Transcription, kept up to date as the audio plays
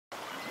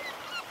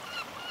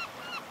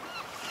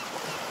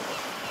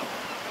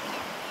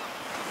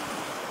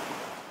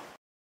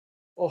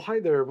Oh,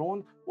 hi there,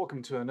 everyone.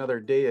 Welcome to another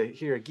day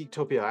here at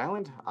Geektopia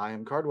Island. I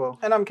am Cardwell.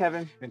 And I'm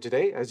Kevin. And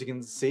today, as you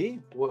can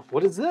see,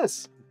 what is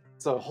this?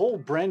 It's a whole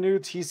brand new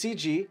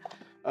TCG,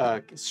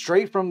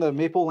 straight from the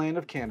Maple Land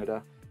of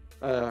Canada.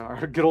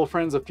 Our good old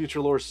friends of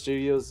Future Lore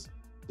Studios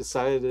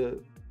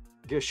decided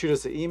to shoot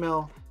us an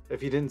email.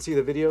 If you didn't see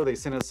the video, they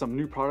sent us some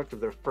new product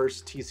of their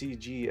first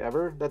TCG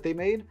ever that they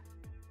made.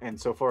 And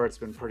so far, it's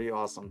been pretty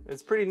awesome.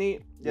 It's pretty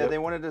neat. Yeah, They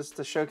wanted us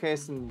to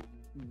showcase and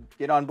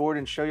get on board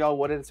and show y'all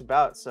what it's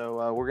about.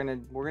 So we're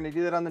gonna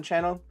do that on the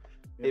channel.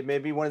 Yep. It may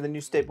be one of the new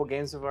staple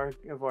games of our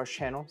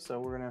channel. So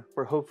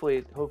we're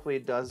hopefully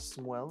it does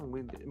well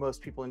and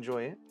most people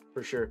enjoy it.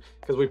 For sure,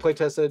 because we play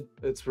tested.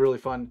 It's really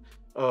fun.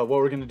 What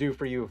we're gonna do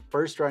for you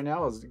first right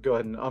now is go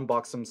ahead and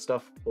unbox some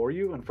stuff for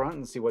you in front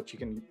and see what you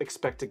can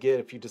expect to get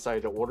if you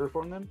decide to order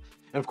from them.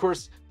 And of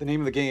course, the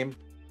name of the game,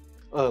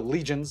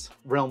 Legions,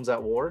 Realms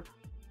at War.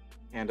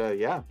 And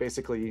yeah,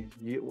 basically,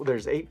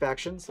 there's 8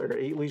 factions or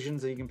 8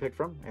 legions that you can pick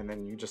from, and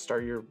then you just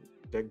start your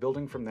deck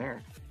building from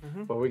there.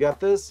 But we got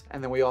this,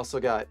 and then we also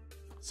got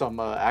some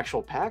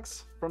actual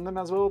packs from them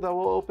as well that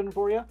we'll open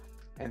for you,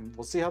 and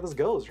we'll see how this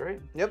goes,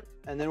 right? Yep,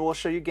 and then we'll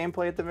show you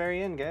gameplay at the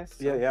very end, guys.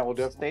 So yeah, we'll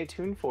definitely stay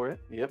tuned for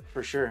it. Yep,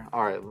 for sure.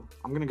 All right,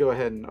 I'm gonna go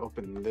ahead and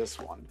open this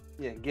one.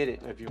 Yeah, get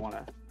it. If you want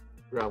to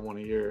grab one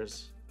of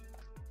yours.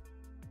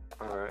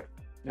 All right.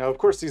 Now, of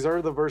course, these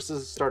are the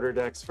versus starter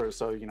decks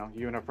so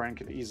you and a friend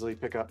could easily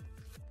pick up.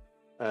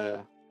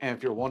 And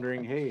if you're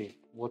wondering, hey,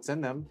 what's in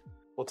them?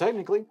 Well,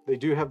 technically, they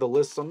do have the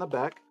lists on the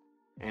back,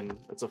 and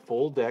it's a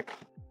full deck.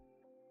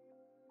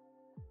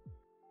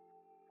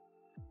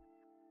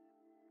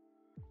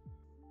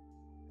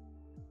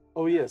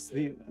 Oh yes,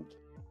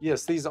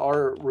 these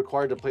are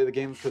required to play the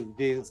game because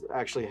these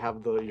actually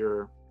have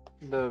your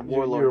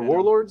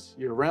warlords,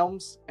 your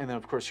realms, and then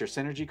of course your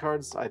synergy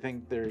cards. I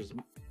think there's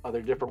other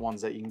different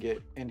ones that you can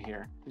get in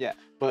here. Yeah.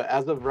 But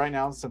as of right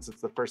now, since it's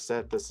the first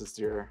set, this is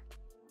your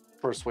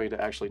first way to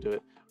actually do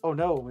it. Oh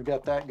no, we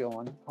got that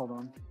going. Hold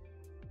on.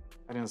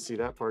 I didn't see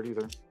that part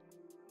either.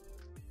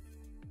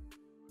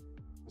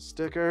 The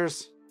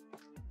stickers.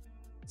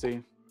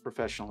 See,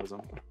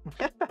 professionalism.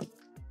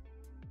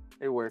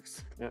 It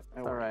works. Yep.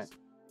 All right.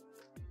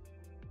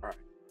 All right.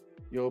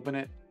 You open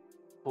it.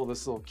 Pull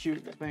this little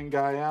cute thing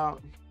guy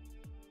out.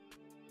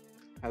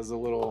 Has a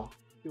little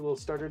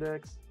starter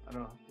decks. I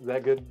don't know. Is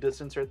that good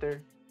distance right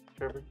there,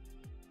 Trevor?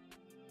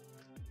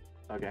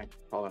 Okay.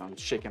 Probably I'm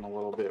shaking a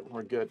little bit.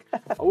 We're good.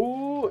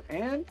 Oh,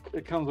 and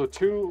it comes with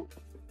 2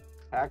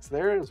 packs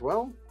there as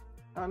well.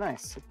 Oh,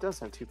 nice. It does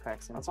have 2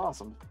 packs in it. That's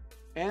awesome.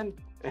 And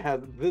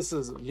this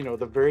is,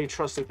 the very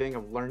trusty thing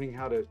of learning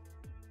how to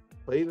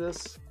play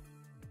this.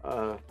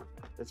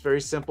 It's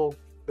very simple.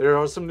 There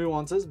are some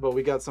nuances, but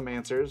we got some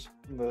answers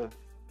from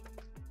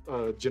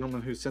the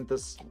gentleman who sent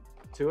this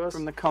to us.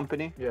 From the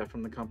company. Yeah,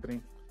 from the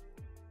company.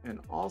 And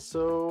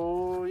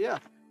also,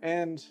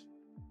 never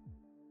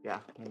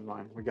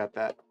mind. We got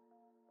that.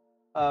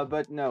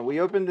 But no,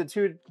 we opened the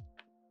 2.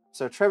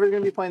 So Trevor's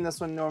going to be playing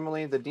this one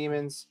normally, the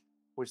demons,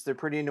 which they're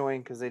pretty annoying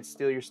because they'd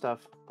steal your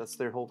stuff. That's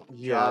their whole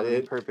job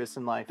and purpose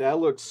in life. That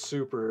looks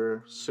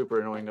super,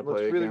 super annoying to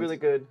play. Looks really, really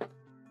good.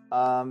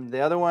 The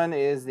other one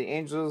is the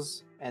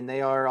angels, and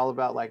they are all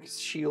about like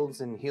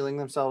shields and healing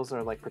themselves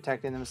or like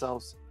protecting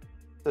themselves.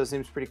 So it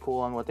seems pretty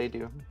cool on what they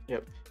do.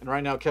 Yep. And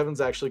right now,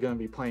 Kevin's actually going to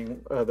be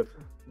playing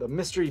the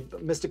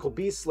mystical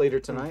beasts later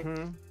tonight,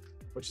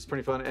 which is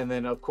pretty fun. And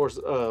then, of course,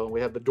 we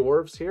have the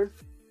dwarves here,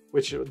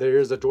 which there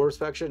is a dwarves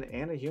faction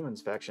and a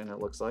humans faction, it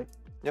looks like.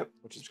 Yep.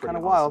 Which is kind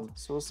of awesome. wild.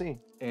 So we'll see.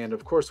 And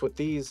of course, with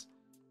these,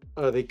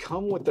 they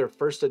come with their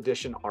first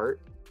edition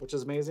art, which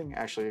is amazing.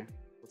 Actually,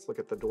 let's look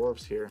at the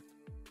dwarves here.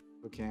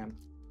 We can.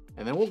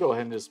 And then we'll go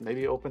ahead and just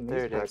maybe open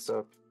these packs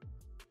up.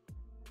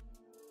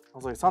 I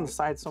was like, it's on the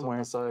side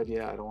somewhere. It's on the side,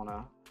 yeah. I don't want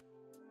to.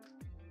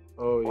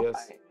 Oh,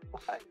 yes.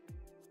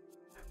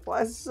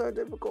 Why is it so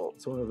difficult?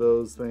 It's one of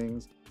those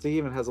things. See, it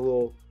even has a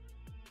little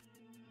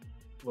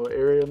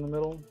area in the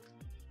middle.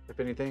 If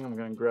anything, I'm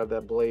going to grab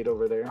that blade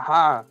over there.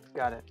 Aha!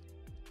 Got it.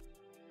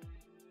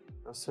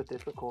 That was so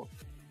difficult.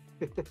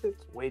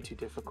 It's way too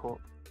difficult.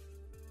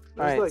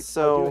 All right,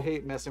 so I do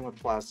hate messing with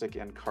plastic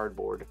and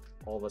cardboard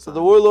all the time. So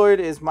the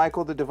warlord is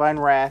Michael the Divine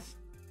Wrath.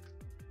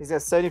 He's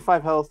got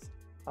 75 health.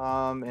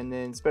 And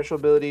then special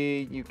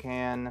ability, you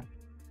can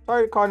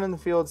target a card on the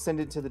field, send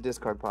it to the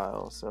discard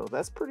pile. So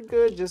that's pretty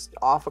good. Just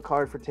off a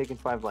card for taking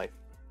 5 life.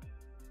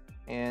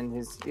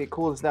 And it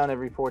cools down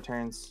every 4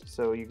 turns.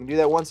 So you can do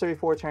that once every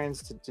 4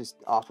 turns to just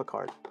off a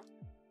card.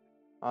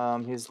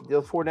 His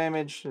deal 4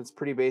 damage. It's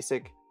pretty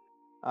basic.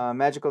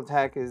 Magical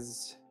attack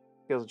is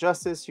Skills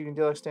Justice. You can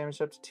deal X damage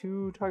up to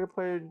 2 target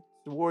player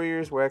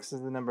warriors, where X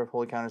is the number of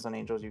holy counters on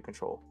angels you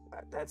control.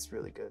 That's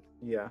really good.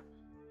 Yeah.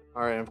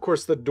 All right, and of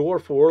course, the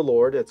Dwarf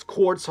Warlord. It's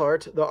Quartz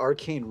Heart, the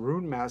Arcane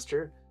Rune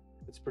Master.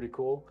 It's pretty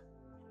cool.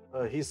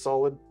 He's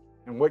solid.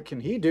 And what can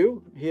he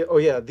do?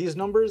 These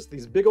numbers,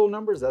 these big old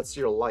numbers, that's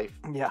your life.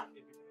 Yeah.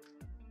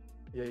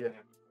 Yeah.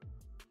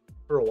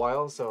 For a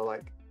while, so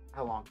like,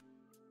 how long?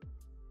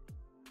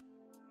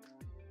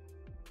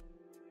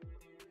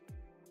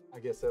 I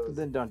guess it was.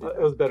 Then don't do It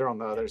that. was better on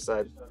the other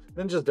side.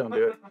 Then just don't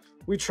do it.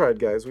 We tried,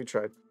 guys. We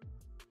tried.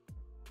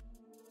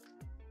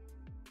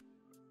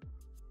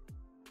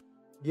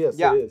 Yes,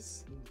 Yeah. it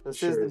is. This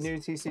Sure is the is. new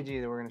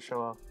TCG that we're gonna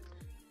show off.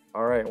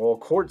 All right. Well,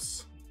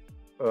 Quartz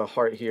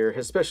Heart here.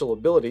 His special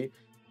ability,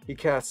 he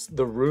casts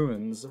the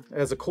runes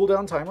as a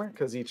cooldown timer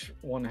because each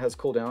one has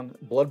cooldown.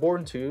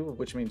 Bloodborne 2,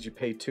 which means you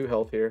pay 2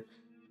 health here.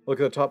 Look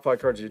at the top 5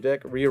 cards of your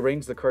deck.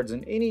 Rearrange the cards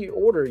in any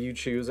order you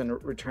choose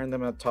and return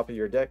them at the top of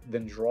your deck.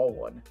 Then draw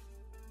one.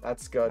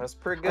 That's good. That's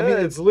pretty good. I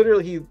mean, it's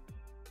literally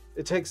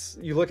it takes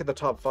you look at the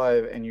top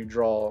 5 and you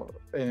draw,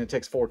 and it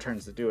takes 4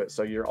 turns to do it.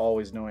 So you're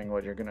always knowing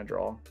what you're gonna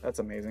draw. That's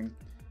amazing.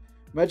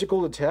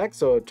 Magical attack,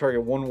 so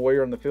target one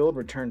warrior on the field,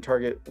 return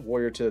target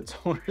warrior to its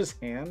owner's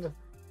hand.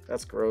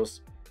 That's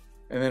gross.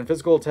 And then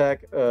physical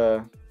attack,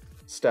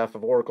 Staff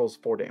of Oracles,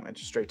 4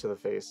 damage, straight to the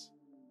face.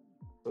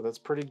 So that's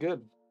pretty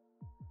good.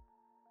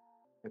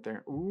 Right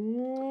there.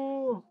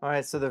 Ooh. All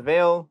right, so the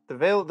veil,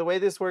 the way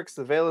this works,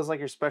 the veil is like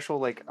your special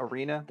like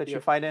arena that you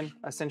Yep. fight in,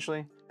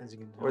 essentially, As you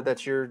can or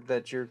that your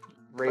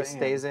race Bam.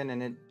 stays in,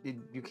 and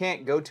you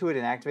can't go to it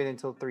and activate it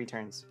until 3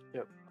 turns.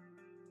 Yep.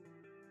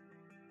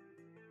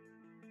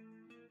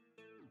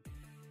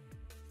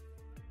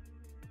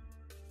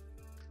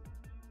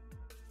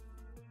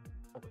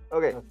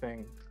 Okay. a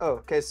thing. Oh,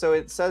 okay. So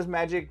it says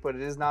Magic, but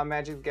it is not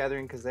Magic the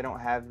Gathering because they don't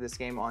have this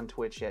game on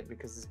Twitch yet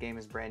because this game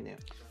is brand new.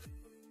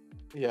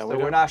 Yeah, So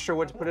we're not sure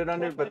what to put it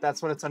under, but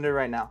that's what it's under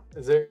right now.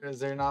 Is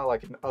there not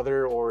like an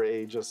other or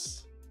a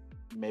just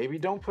maybe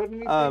don't put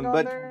anything But on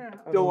there?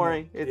 I Don't know.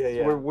 worry,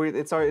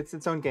 it's it's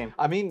its own game.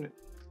 I mean,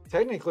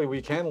 technically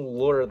we can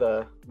lure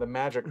the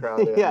magic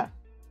crowd in. Yeah.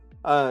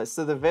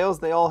 So the veils,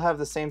 they all have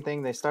the same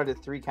thing. They start at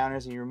 3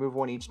 counters, and you remove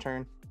 1 each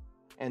turn,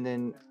 and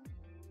then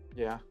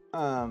Yeah.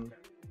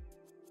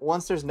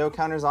 once there's no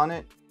counters on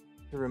it,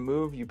 to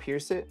remove, you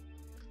pierce it,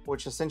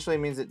 which essentially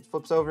means it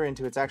flips over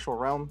into its actual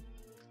realm.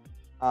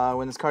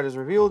 When this card is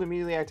revealed,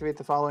 immediately activate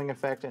the following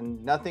effect,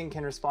 and nothing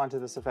can respond to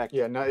this effect.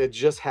 Yeah, no, it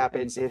just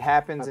happens. It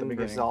happens at the and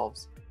beginning.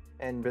 resolves.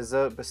 And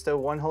bestow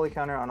 1 holy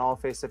counter on all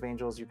face-up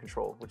angels you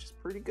control, which is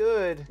pretty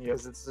good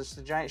because it's just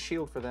a giant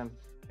shield for them.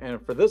 And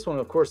for this one,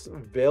 of course,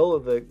 Veil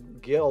of the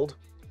Guild,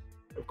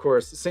 of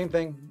course, same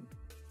thing.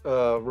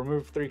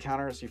 Remove 3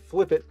 counters, you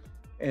flip it,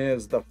 and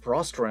it's the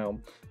Frost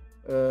Realm.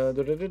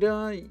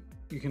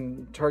 You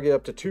can target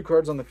up to 2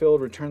 cards on the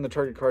field, return the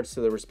target cards to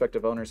the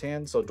respective owner's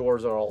hand. So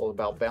dwarves are all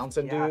about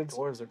bouncing dudes.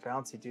 Dwarves are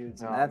bouncy dudes,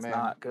 and Oh, that's man.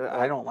 not good.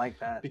 I don't like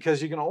that.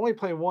 Because you can only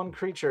play 1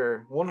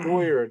 creature, 1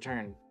 warrior a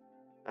turn.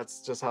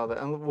 That's just how that.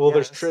 And, well, Yeah,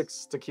 there's that's-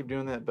 tricks to keep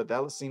doing that, but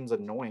that seems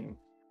annoying.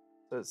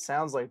 So it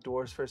sounds like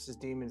Dwarves versus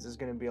Demons is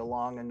going to be a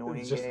long, annoying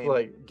It's just game.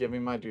 like, give me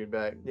my dude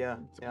back. yeah,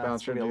 to yeah,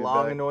 bounce it's going to your be a dude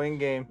long, back. annoying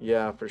game.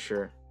 Yeah, for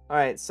sure. All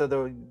right, so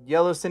the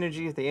yellow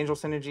synergy, the angel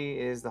synergy,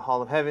 is the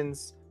Hall of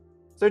Heavens.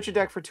 Search your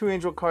deck for 2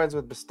 angel cards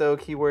with bestow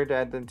keyword to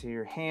add them to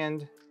your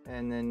hand,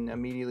 and then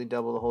immediately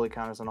double the holy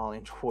counters on all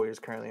angel warriors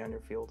currently on your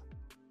field.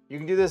 You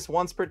can do this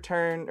once per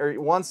turn, or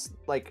once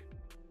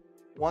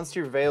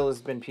your veil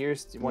has been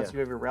pierced. Once Yeah. you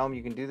have your realm,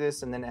 you can do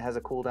this, and then it has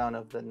a cooldown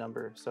of the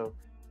number. So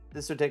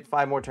this would take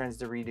 5 more turns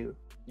to redo.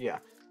 Yeah.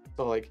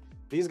 So, like,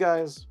 these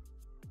guys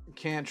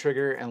can't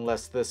trigger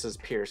unless this is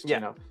pierced, Yeah.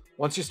 you know.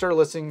 Once you start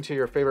listening to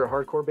your favorite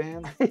hardcore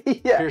band,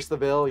 Yeah, pierce the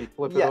veil, you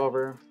flip it Yeah.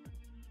 over,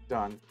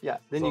 done. yeah.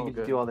 Then It's you all can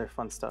good. do all their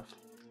fun stuff.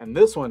 And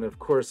this one, of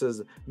course,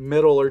 is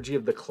Metallurgy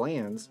of the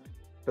Clans.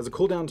 Has a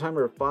cooldown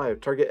timer of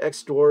 5. Target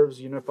X Dwarves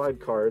unified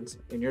cards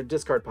in your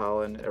discard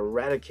pile and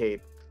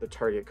eradicate the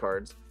target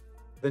cards.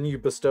 Then you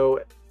bestow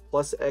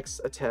plus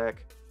X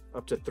attack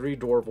up to 3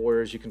 Dwarf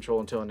Warriors you control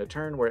until end of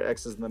turn, where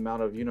X is the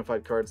amount of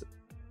unified cards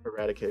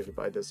eradicated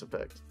by this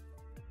effect.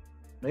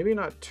 Maybe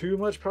not too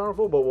much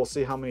powerful, but we'll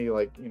see how many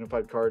like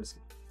unified cards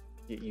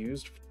get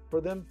used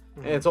for them.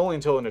 And it's only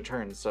until end of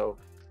turn, so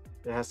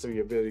it has to be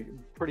a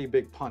pretty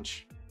big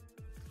punch,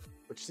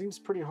 which seems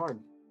pretty hard.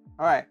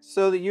 All right,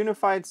 so the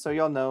unified, so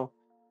y'all know,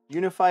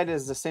 unified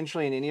is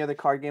essentially in any other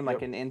card game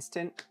like Yep. an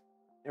instant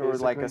or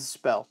like Basically. a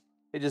spell.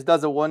 It just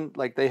does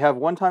like they have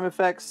one-time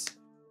effects,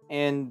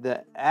 and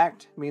the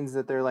act means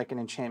that they're like an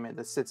enchantment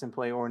that sits in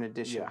play or an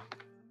addition. Yeah.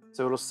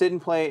 So it'll sit in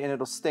play and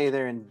it'll stay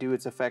there and do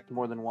its effect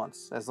more than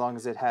once, as long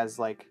as it has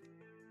like,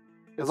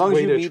 as It's long as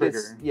way you to meet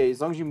its trigger. as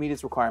long as you meet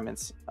its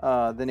requirements,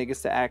 then it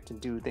gets to act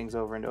and do things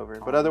over and over.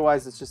 But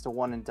otherwise, it's just a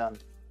one and done.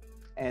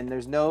 And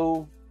there's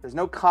no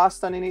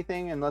cost on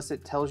anything unless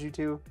it tells you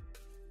to.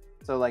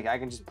 So like I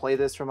can just play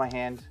this from my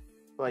hand,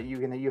 but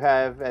you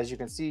have, as you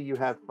can see, you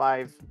have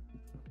 5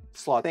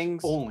 Slots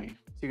things. only.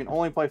 So you can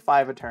only play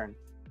 5 a turn,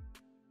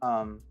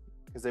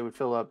 because they would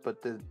fill up. But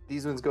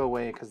these ones go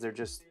away because they're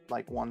just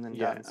like one and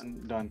Yeah, done.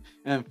 and done.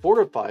 And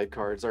fortified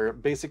cards are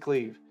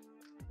basically,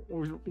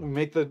 we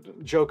make the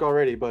joke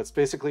already, but it's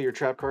basically your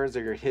trap cards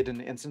or your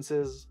hidden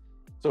instances.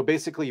 So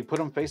basically, you put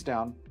them face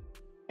down,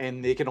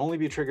 and they can only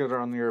be triggered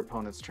on your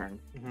opponent's turn.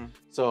 Mhm.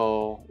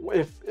 So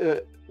if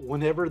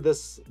whenever the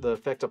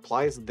effect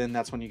applies, then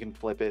that's when you can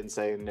flip it and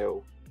say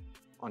no.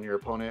 on your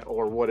opponent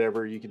or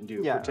whatever you can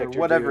do. Yeah, Protect or your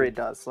whatever dude. it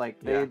does. Like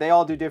Yeah. they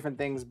all do different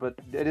things, but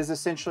it is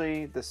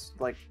essentially this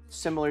like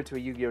similar to a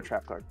Yu-Gi-Oh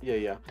trap card. Yeah,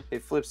 yeah.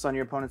 It flips on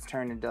your opponent's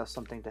turn and does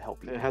something to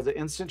help you. It has an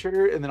instant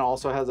trigger and then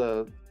also has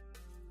a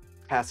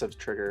passive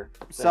trigger.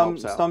 that Some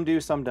helps out. some do,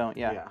 some don't.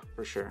 Yeah. Yeah,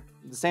 for sure.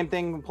 The same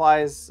thing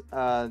applies.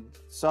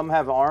 Some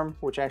have arm,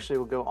 which actually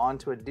will go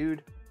onto a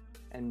dude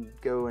and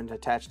go and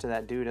attach to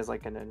that dude as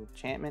like an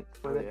enchantment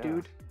for that yeah.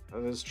 dude.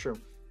 That is true.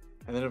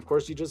 And then of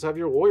course you just have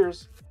your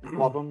warriors.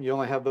 Flop them. You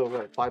only have the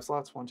what, 5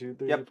 slots. 1, 2,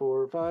 3, Yep.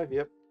 4, 5.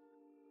 Yep.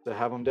 To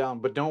have them down.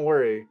 But don't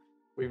worry.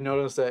 We've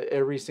noticed that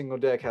every single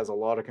deck has a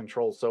lot of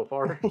control so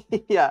far.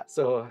 Yeah.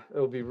 So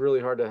it'll be really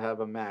hard to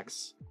have a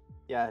max.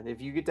 Yeah. If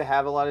you get to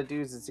have a lot of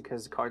dudes, it's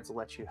because cards will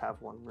let you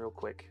have one real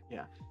quick.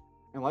 Yeah.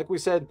 And like we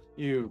said,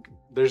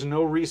 there's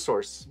no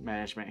resource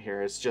management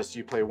here. It's just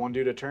you play 1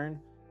 dude a turn,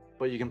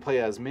 but you can play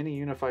as many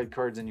unified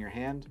cards in your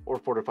hand or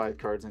fortified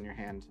cards in your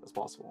hand as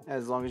possible.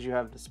 As long as you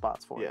have the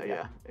spots for it.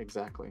 Yeah,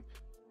 exactly.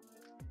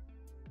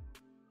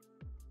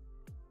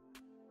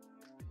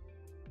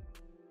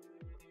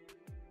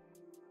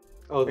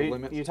 Oh, the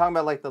limits. You talking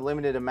about like the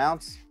limited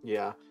amounts?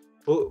 Yeah.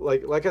 Well,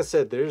 like I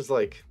said, there's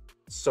like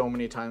so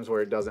many times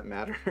where it doesn't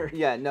matter.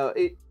 Yeah, no,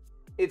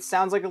 it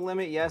sounds like a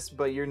limit, yes,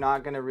 but you're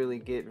not gonna really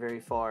get very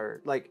far.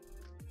 Like,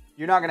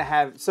 you're not gonna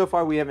have. So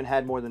far, we haven't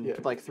had more than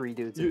like 3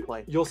 dudes in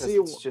play. You'll see.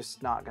 It's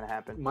just not gonna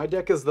happen. My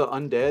deck is the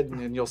undead,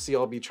 and you'll see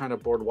I'll be trying to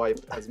board wipe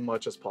as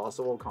much as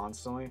possible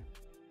constantly,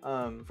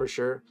 for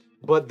sure.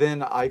 But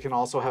then I can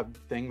also have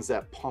things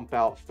that pump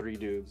out 3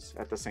 dudes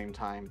at the same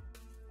time.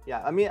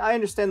 Yeah, I mean, I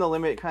understand the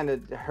limit kind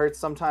of hurts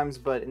sometimes,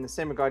 but in the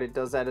same regard, it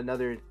does add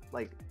another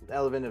like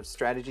element of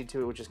strategy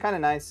to it, which is kind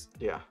of nice.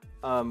 Yeah.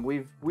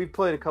 We've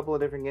played a couple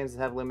of different games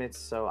that have limits,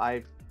 so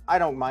I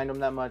don't mind them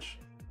that much.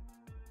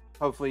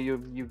 Hopefully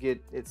you get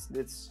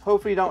it's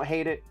hopefully you don't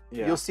hate it.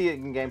 Yeah. You'll see it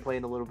in gameplay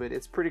in a little bit.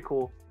 It's pretty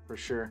cool. For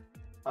sure.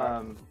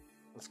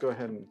 Let's go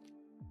ahead and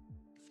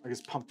I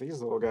guess pump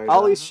these little guys. I'll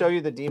at out. least show you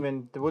the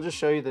demon. We'll just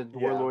show you the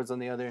warlords on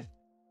the other.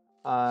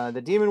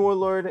 The demon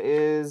warlord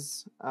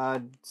is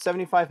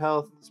 75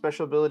 health.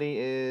 Special ability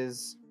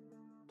is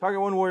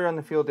target 1 warrior on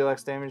the field, deal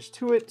X damage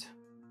to it,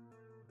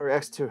 or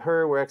X to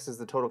her, where X is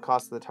the total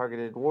cost of the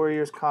targeted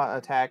warrior's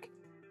attack.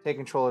 Take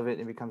control of it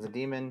and it becomes a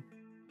demon,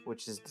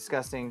 which is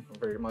disgusting.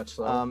 Very much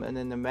so. And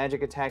then the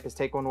magic attack is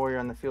take 1 warrior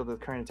on the field with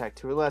current attack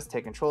 2 or less,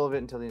 take control of it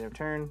until the end of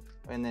turn,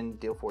 and then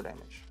deal 4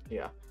 damage.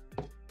 Yeah.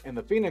 And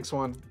the Phoenix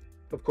one,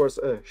 of course,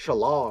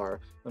 Shalar,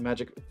 the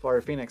Magic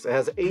Fire Phoenix. It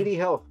has 80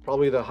 health,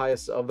 probably the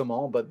highest of them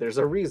all, but there's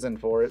a reason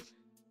for it.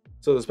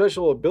 So the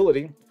special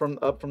ability from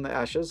the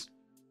ashes,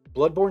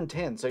 Bloodborne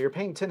 10. So you're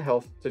paying 10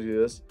 health to do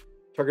this.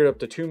 Target up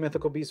to 2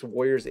 mythical beast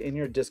warriors in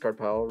your discard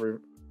pile.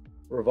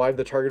 Revive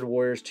the targeted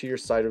warriors to your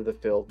side of the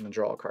field and then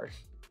draw a card.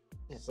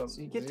 Yeah, so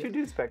you get 2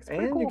 dude specs.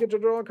 And you get to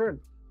draw a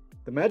card.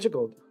 The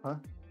magical, huh?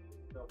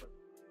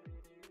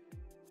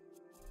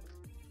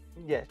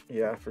 Yeah.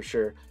 Yeah, for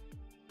sure.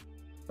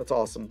 That's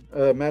awesome.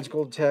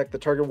 Magical attack. The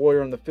target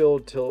warrior on the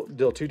field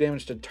deal 2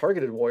 damage to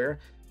targeted warrior.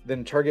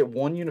 Then target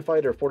 1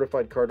 unified or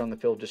fortified card on the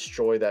field.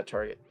 Destroy that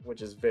target,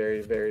 which is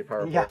very, very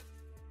powerful. Yeah.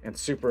 And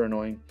super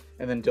annoying.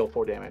 And then deal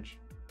 4 damage.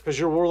 Because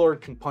your warlord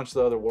can punch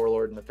the other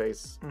warlord in the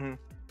face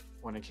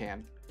when it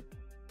can.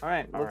 All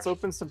right, let's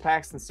open some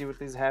packs and see what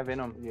these have in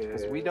them. Yeah.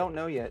 Because we don't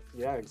know yet.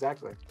 Yeah,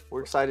 exactly.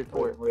 We're excited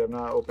for it. We have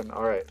not opened.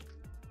 All right.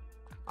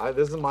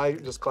 This is my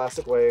just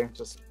classic way.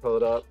 Just pull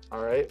it up.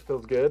 All right.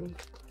 Feels good.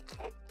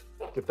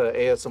 Get the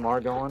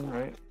ASMR going,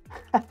 right?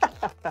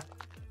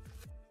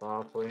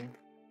 Softly,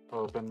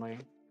 openly.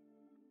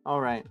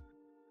 All right.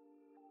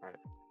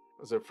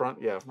 Is it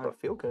front? Yeah. I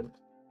feel good.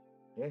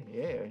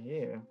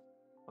 Yeah.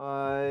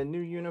 New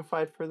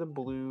unified for the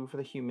blue for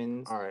the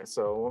humans. All right.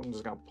 So I'm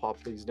just gonna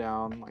pop these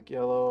down like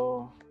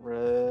yellow,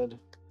 red.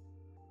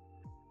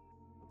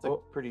 It's a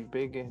pretty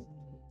big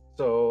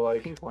So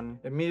like pink one.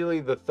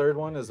 immediately the third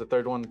one is the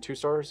third one 2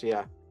 stars.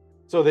 Yeah.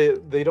 So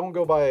they don't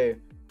go by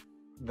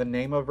the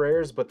name of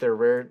rares, but their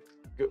rare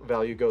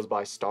value goes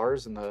by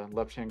stars in the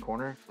left hand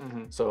corner.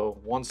 So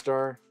 1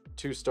 star,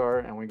 2 star,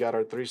 and we got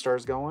our 3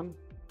 stars going.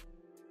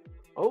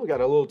 Oh, we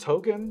got a little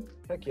token.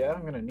 Heck yeah,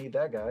 I'm gonna need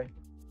that guy.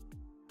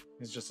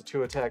 He's just a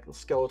 2 attack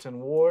skeleton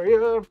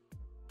warrior.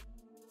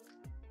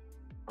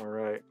 All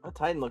right. That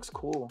Titan looks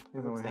cool.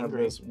 And then we have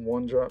this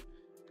 1 drop.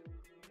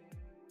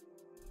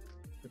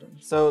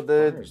 So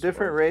the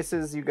different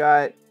races you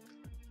got.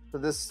 So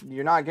this,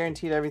 you're not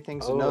guaranteed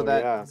everything, so know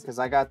that, because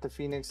I got the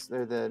Phoenix,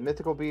 they're the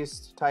Mythical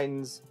Beast,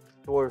 Titans,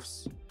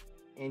 Dwarfs,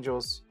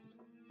 Angels,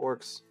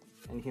 Orcs,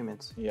 and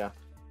Humans. Yeah,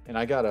 and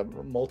I got a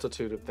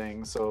multitude of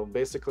things. So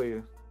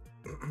basically,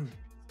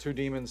 2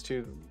 demons,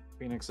 2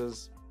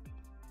 phoenixes,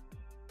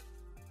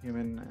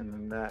 human, and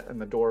then that, and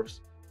the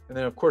dwarfs. And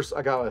then of course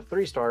I got a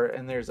 3 star,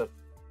 and there's a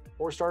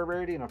 4 star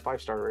rarity and a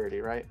 5 star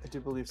rarity, right? I do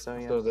believe so,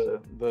 yeah. So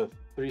the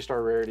 3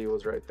 star rarity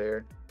was right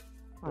there,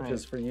 which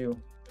is for you.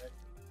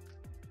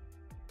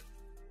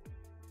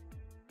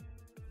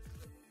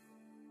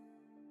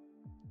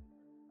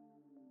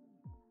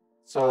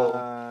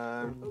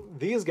 So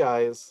these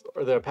guys,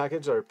 or the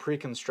package, are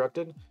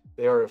pre-constructed.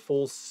 They are a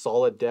full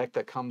solid deck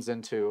that comes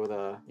into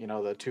the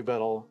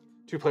the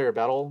two-player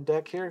battle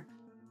deck here.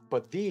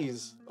 But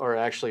these are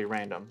actually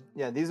random.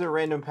 Yeah, these are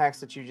random packs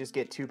that you just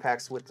get 2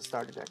 packs with the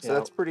starter deck. So Yeah.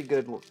 that's pretty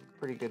good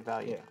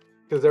value. Yeah,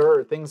 because there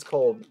are things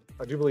called,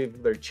 I do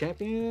believe they're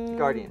champions.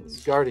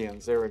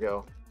 Guardians. There we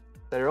go.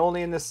 That are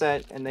only in the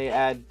set, and they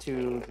add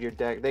to your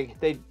deck.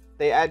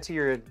 They add to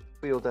your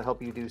field to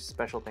help you do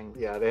special things.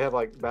 Yeah, they have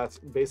like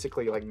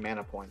basically like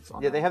mana points.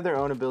 On Yeah, them. they have their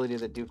own ability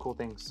that do cool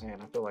things.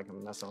 Man, I feel like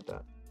I'm messing with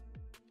that.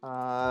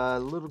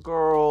 Little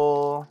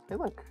girl. Hey,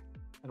 look.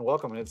 And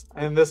welcome,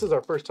 and this is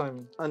our first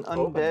time. An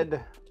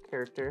undead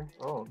character.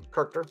 Oh,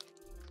 character.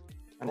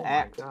 An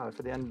act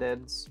for the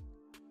undeads.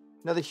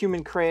 Another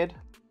human cred.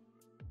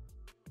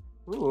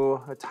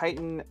 Ooh, a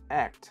Titan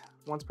act.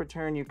 Once per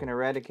turn, you can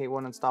eradicate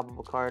 1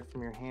 unstoppable card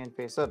from your hand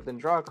face up, then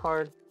draw a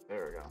card.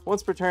 There we go.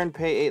 Once per turn,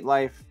 pay 8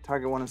 life.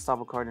 Target 1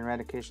 unstoppable card in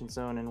eradication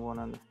zone and 1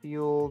 on the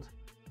field.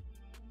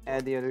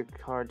 Add the other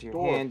card to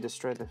your hand.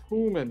 Destroy the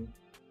human.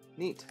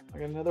 Neat. I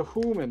got another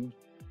human.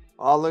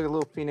 Oh, look at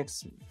little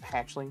Phoenix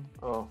hatchling.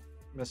 Oh,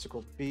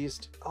 mystical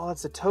beast. Oh,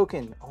 it's a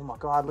token. Oh my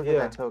god, look at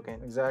that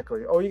token.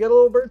 Exactly. Oh, you got a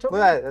little bird token?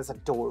 Look at that. That's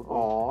adorable.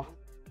 Aw.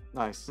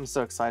 Nice. I'm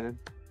so excited.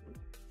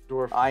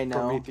 Dwarf. I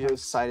know. Prometheus. I'm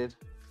excited.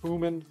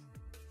 Human.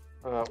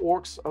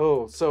 Orcs.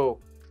 Oh, so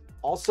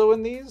also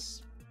in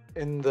these,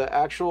 in the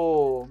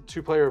actual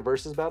two-player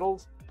versus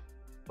battles,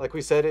 like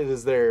we said, it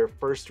is their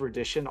first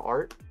edition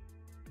art,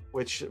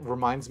 which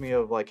reminds me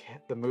of like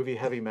the movie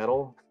Heavy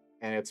Metal,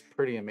 and it's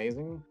pretty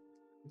amazing.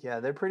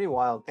 Yeah, they're pretty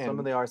wild. And some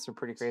of the arts are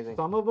pretty crazy.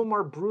 Some of them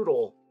are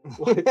brutal.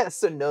 Yeah,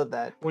 so know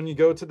that. When you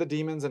go to the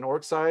demons and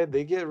orc side,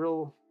 they get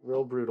real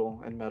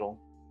brutal and metal.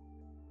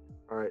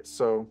 All right,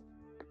 so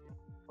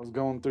I was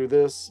going through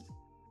this.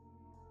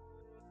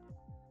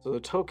 So the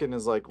token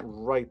is like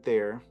right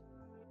there.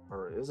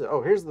 Or is it?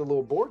 Oh, here's the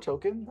little boar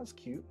token. That's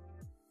cute.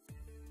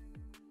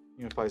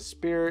 Unify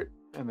Spirit.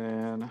 And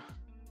then...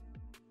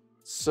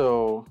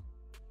 So...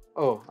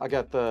 Oh, I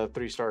got the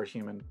 3-star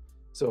human.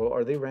 So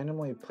are they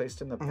randomly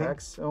placed in the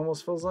packs? It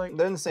almost feels like.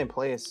 They're in the same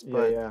place,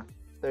 but yeah.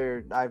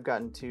 I've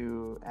gotten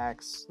 2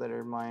 acts that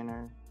are mine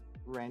are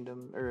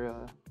random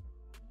or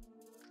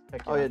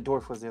oh yeah,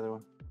 dwarf was the other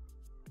one.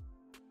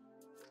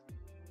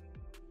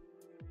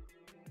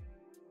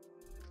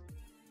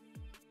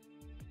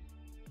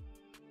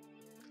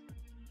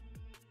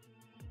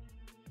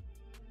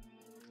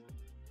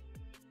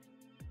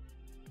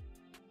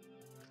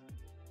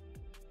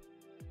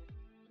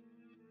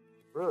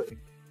 Really?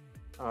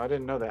 Oh, I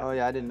didn't know that. Oh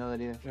yeah, I didn't know that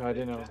either. No, I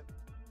didn't know.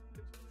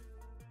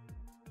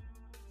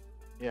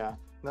 Yeah.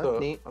 That's so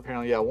neat.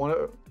 Apparently, yeah.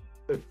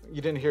 If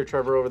you didn't hear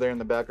Trevor over there in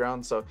the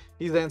background, so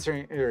he's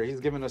answering, or he's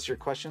giving us your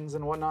questions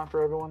and whatnot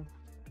for everyone.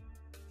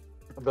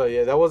 But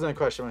yeah, that wasn't a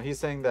question. He's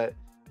saying that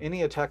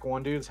any attack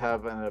 1 dudes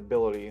have an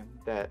ability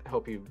that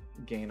help you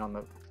gain on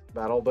the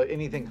battle, but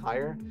anything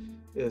higher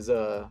is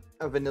a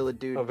vanilla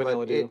dude. A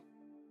vanilla dude.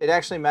 It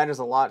actually matters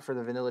a lot for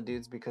the vanilla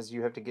dudes because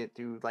you have to get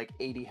through like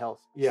 80 health.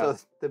 Yeah.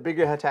 So the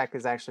bigger attack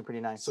is actually pretty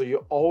nice. So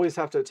you always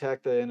have to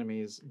attack the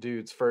enemies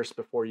dudes first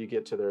before you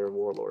get to their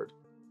warlord.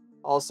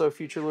 Also,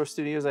 Future Lore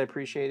Studios, I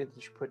appreciate it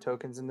that you put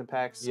tokens in the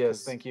packs.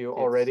 Yes, thank you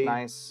already.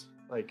 Nice.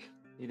 Like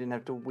we didn't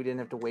have to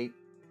wait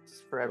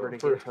forever to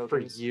for, get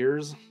tokens. For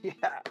years. Yeah.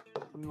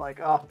 I'm like,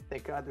 oh,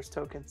 thank God there's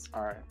tokens.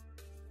 All right.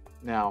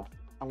 Now,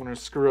 I'm going to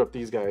screw up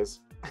these guys.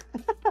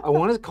 I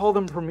want to call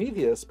them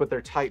Prometheus, but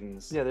they're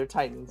Titans. Yeah, they're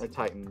Titans. They're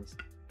Titans.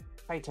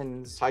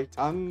 Titans.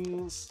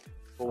 Titans.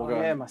 Oh,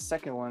 yeah, my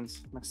second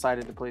ones. I'm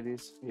excited to play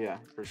these. Yeah,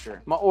 for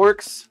sure. My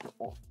orcs.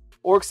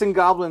 Orcs and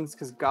goblins,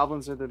 because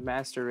goblins are the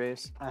master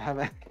race. I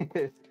haven't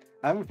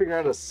figured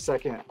out a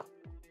second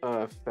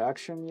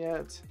faction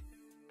yet,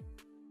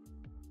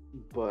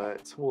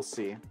 but we'll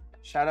see.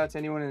 Shout out to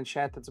anyone in the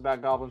chat that's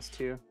about goblins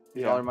too.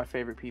 Y'all are my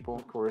favorite people.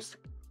 Of course.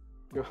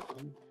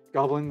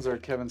 Goblins are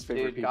Kevin's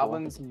favorite people.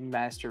 Goblins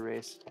master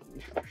race.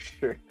 For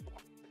sure.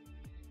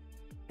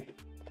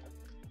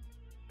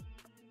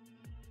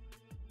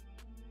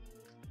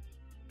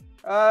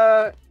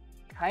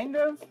 Kind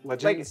of.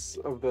 Legends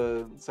of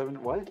the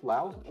Seven. What?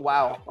 Lao?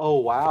 Wow. Oh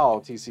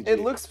wow, TCG. It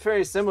looks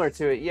very similar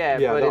to it, yeah,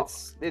 but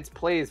it's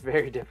plays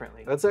very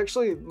differently. That's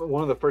actually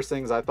one of the first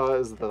things I thought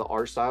is the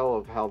art style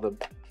of how the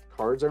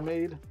cards are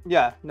made.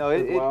 Yeah, no,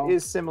 it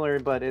is similar,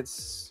 but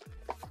it's.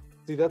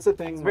 See, that's the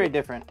thing. It's very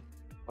different.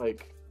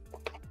 Like,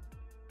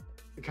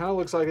 it kind of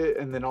looks like it,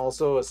 and then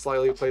also it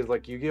slightly plays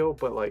like Yu-Gi-Oh,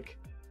 but like,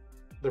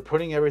 they're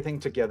putting everything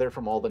together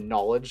from all the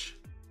knowledge,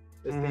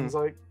 it seems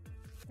like,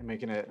 and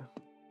making it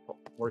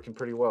working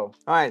pretty well.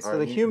 All right, so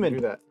the human.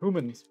 Do that.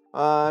 Humans.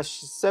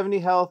 70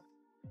 health.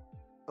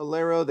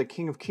 Alero, the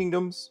King of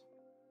Kingdoms.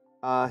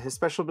 His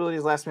special ability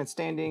is Last Man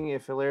Standing.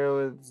 If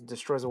Alero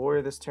destroys a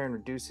warrior this turn,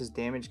 reduce his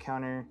damage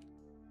counter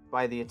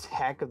by the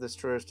attack of the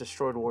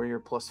destroyed warrior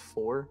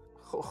 +4.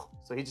 Oh,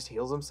 so he just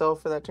heals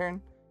himself for that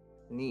turn.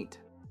 Neat.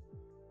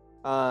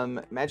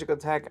 Magical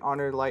attack,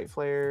 Honor Light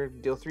Flare.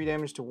 Deal 3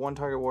 damage to 1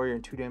 target warrior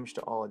and 2 damage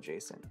to all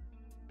adjacent.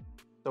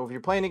 So if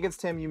you're playing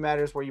against him, you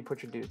matters where you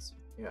put your dudes.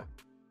 Yeah.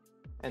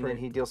 And then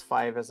he deals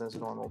 5 as his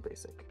normal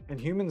basic. And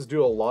humans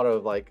do a lot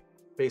of like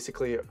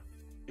basically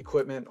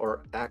equipment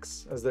or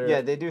acts as their.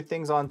 Yeah, they do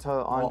things onto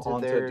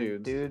onto their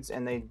dudes. dudes,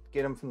 and they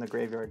get them from the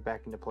graveyard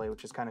back into play,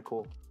 which is kind of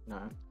cool.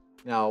 No.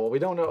 Now, what we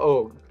don't know.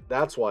 Oh,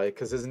 that's why,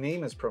 because his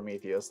name is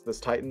Prometheus. This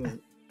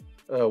Titan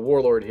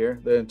warlord here,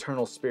 the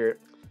Eternal Spirit.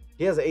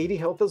 He has 80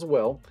 health as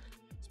well.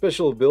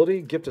 Special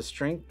ability, Gift of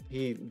Strength.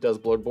 He does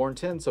Bloodborne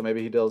 10, so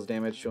maybe he does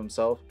damage to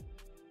himself.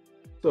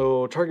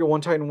 So target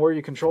one Titan warrior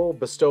you control,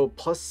 bestow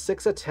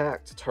 +6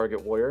 attack to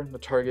target warrior. The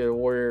target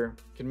warrior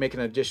can make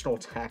an additional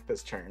attack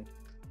this turn.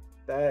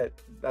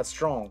 That's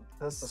strong.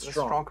 That's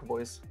strong,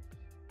 boys.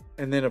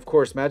 And then of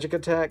course magic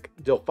attack,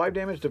 deal 5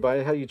 damage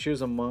divided how you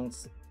choose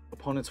amongst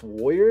opponent's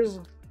warriors.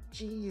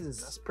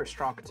 Jeez, That's pretty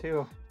strong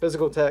too.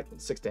 physical attack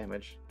 6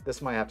 damage.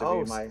 This might have to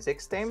Oh, be my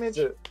 6 damage?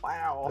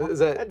 Wow. Is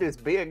that- dude's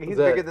big. He's is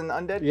that- bigger than the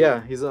undead.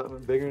 Yeah, he's a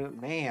bigger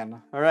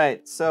man. All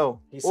right, so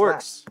He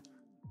orcs.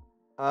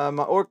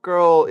 My orc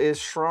girl is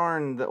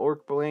Shrarn, the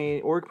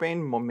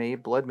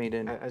Orcbane Blood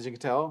Maiden. As you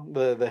can tell,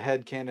 the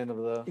head cannon of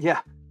the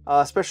Yeah.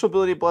 Special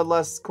ability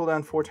Bloodlust,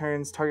 cooldown 4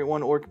 turns. Target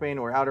one Orcbane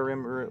or Outer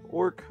Rim or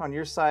Orc on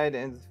your side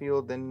and the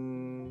field.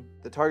 Then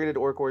the targeted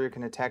Orc warrior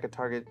can attack a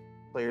target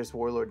player's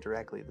warlord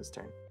directly this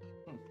turn.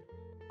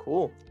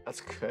 Cool.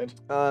 That's good.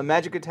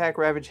 Magic attack,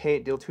 Ravage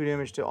Hate, deal 2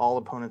 damage to all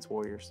opponent's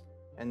warriors.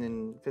 And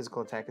then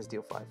physical attack is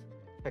deal 5.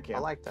 Heck yeah. I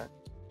like that.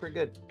 Pretty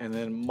good. And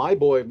then my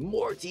boy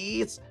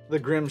Mortis, the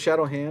Grim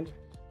Shadow Hand,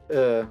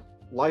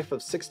 life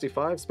of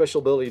 65,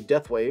 special ability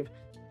Death Wave.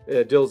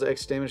 It deals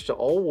X damage to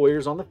all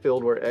warriors on the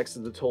field, where X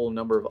is the total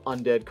number of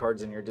undead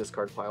cards in your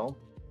discard pile.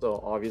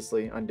 So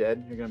obviously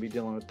undead, you're going to be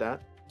dealing with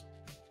that.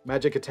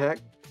 Magic attack,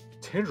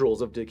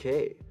 Tendrils of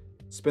Decay.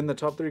 Spin the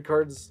top 3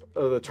 cards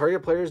of the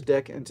target player's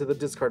deck into the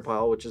discard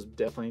pile, which is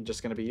definitely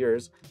just going to be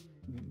yours.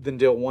 Then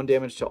deal 1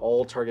 damage to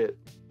all target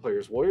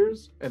player's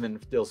warriors, and then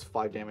deals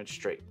 5 damage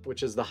straight,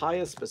 which is the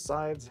highest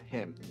besides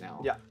him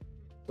now. Yeah.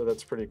 So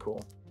that's pretty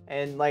cool.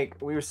 And like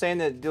we were saying,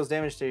 that it deals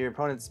damage to your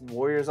opponent's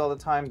warriors all the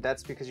time.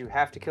 That's because you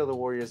have to kill the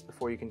warriors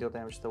before you can deal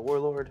damage to the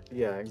warlord.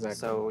 Yeah, exactly.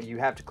 So you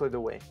have to clear the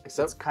way.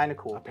 Except It's kind of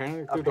cool.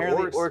 Apparently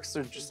Apparently the orcs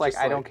are just like,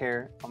 I don't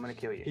care. I'm going to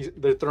kill you.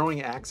 They're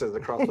throwing axes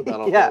across the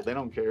battlefield. Yeah. They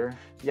don't care.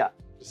 Yeah.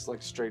 Just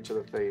like straight to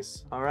the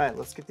face. All right,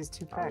 let's get these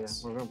 2 Oh, yeah.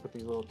 packs. We're gonna put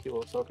these little cute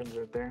little tokens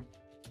right there.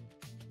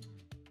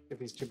 Get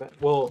these 2 back.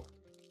 Well,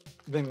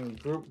 then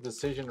group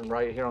decision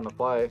right here on the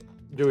fly.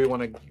 Do we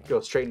want to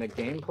go straight into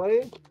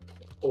gameplay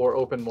or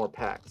open more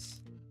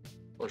packs?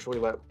 Or should we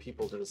let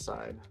people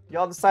decide?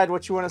 Y'all decide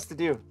what you want us to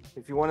do.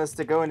 If you want us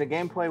to go into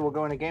gameplay, we'll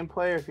go into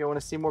gameplay. Or if you want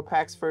to see more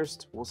packs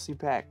first, we'll see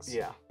packs.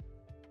 Yeah.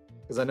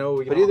 Because I know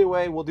we can. But either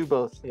way, we'll do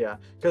both. Yeah.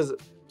 Because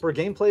for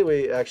gameplay,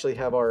 we actually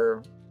have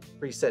our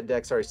preset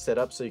decks already set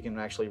up so you can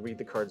actually read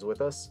the cards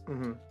with us.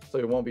 Mm-hmm. So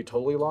we won't be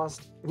totally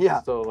lost.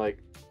 Yeah. So like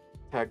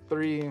pack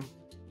 3,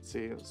 let's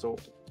see, so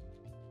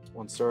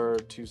 1 star,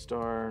 2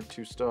 star,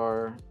 2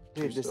 star.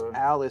 Dude, 2 this star.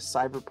 owl is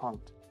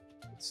cyberpunked.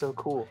 It's so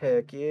cool.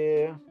 Heck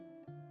yeah.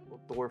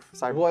 Little dwarf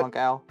cyberpunk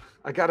owl.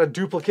 I got a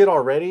duplicate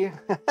already?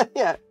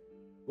 Yeah.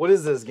 What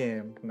is this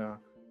game? No.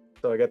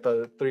 So I got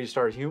the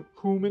 3-star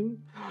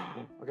human.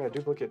 I got a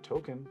duplicate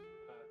token.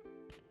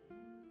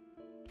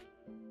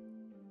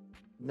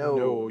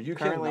 No, you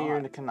currently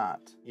cannot. you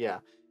cannot. Yeah.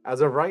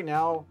 As of right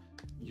now,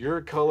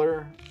 your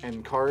color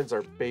and cards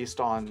are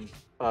based on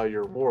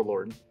your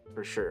warlord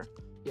for sure.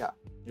 Yeah.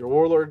 Your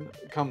warlord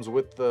comes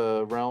with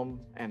the realm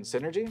and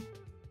synergy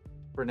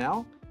for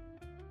now,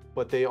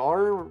 but they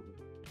are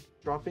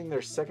dropping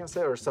their second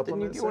set or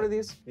supplement. Didn't you get one of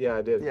these? Yeah,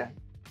 I did. Yeah.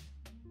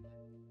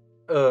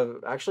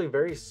 Actually,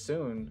 very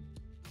soon.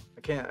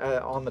 I can't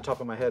on the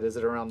top of my head. Is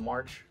it around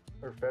March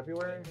or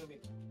February?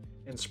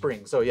 In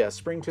spring. So yeah,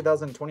 spring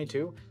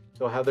 2022.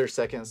 They'll have their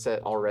second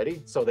set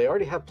already. So they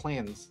already have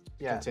plans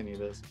to continue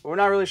this. We're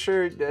not really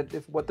sure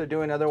if what they're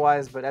doing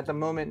otherwise, but at the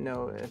moment,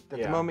 no. At the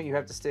Yeah. moment, you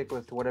have to stick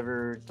with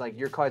whatever. Like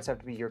your cards have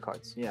to be your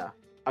cards. Yeah.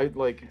 I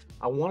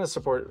want to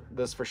support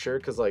this for sure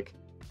because like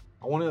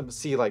I want to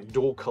see like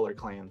dual color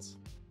clans.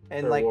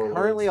 And They're like warlords.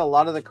 currently, a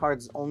lot of the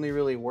cards only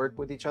really work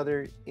with each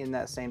other in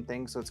that same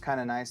thing, so it's kind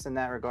of nice in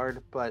that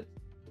regard. But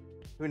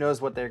who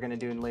knows what they're gonna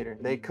do later?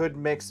 They could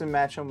mix and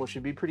match them, which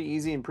should be pretty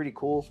easy and pretty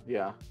cool.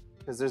 Yeah.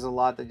 Because there's a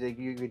lot that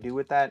you could do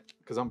with that.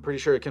 Because I'm pretty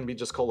sure it can be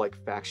just called like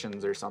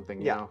factions or something.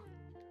 You Yeah. know?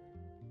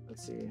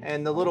 Let's see.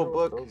 And the I little wonder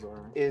what book those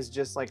are. is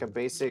just like a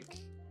basic.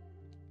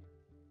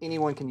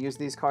 Anyone can use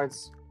these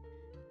cards.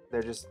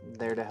 They're just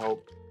there to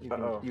help.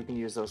 You can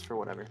use those for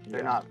whatever.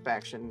 They're Yeah. not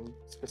faction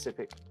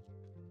specific.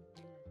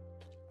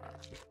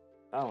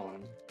 That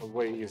one was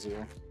way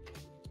easier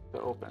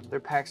to open. Their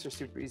packs are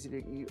super easy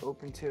to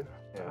open too. You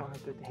Yeah. don't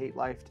have to hate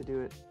life to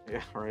do it.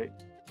 Yeah, right.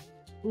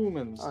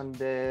 Humans.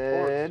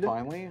 Undead. Orc,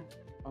 finally.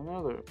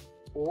 Another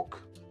orc.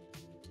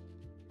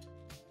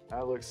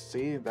 That looks,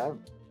 see, that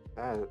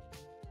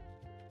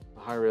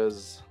high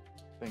res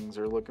things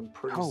are looking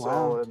pretty Oh, wow.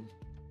 solid.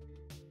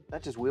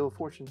 That's just Wheel of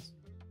Fortunes.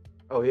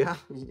 Oh, yeah?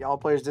 All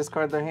players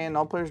discard their hand.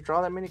 All players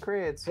draw that many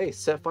crits. Hey,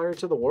 set fire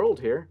to the world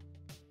here.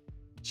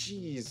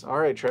 Jeez. All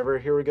right, Trevor,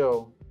 here we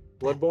go.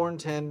 Bloodborne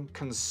 10,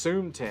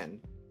 Consume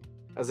 10.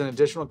 As an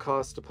additional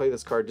cost to play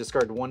this card,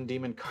 discard 1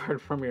 demon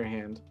card from your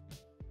hand.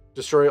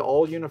 Destroy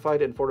all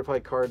unified and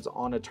fortified cards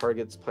on a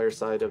target's player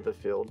side of the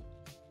field.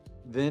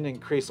 Then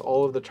increase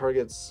all of the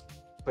target's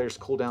players'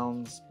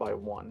 cooldowns by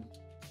 1.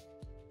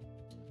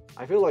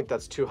 I feel like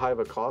that's too high of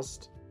a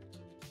cost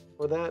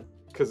for that,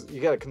 because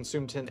you gotta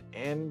consume 10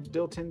 and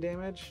deal 10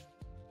 damage.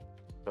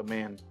 But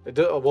man,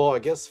 well, I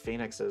guess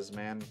Phoenixes,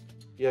 man.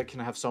 Yeah, can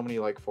have so many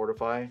like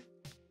fortify.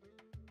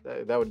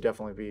 That would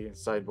definitely be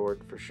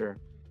sideboard for sure.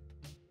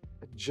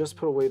 I just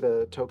put away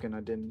the token.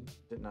 I didn't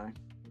I?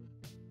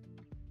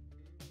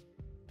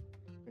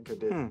 I think I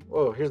did.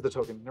 Oh, here's the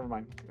token. Never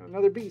mind.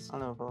 Another beast. I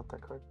don't know if I left that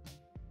card.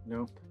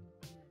 No.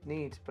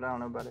 Neat, but I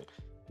don't know about it.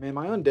 Man,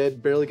 my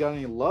undead barely got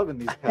any love in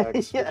these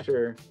packs Yeah. for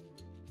sure.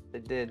 They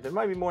did. There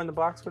might be more in the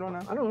box. We don't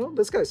know. I don't know.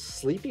 This guy's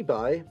Sleepy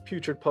By,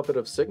 Putrid Puppet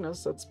of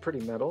Sickness. That's pretty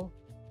metal.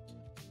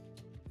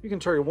 You can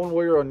target 1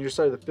 warrior on your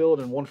side of the field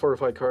and 1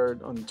 fortified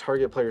card on the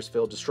target player's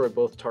field. Destroy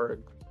both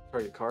target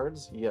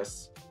cards.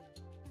 Yes.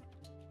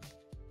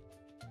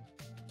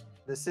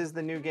 This is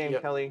the new game,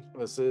 Yep. Kelly.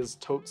 This is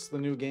totes the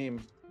new game.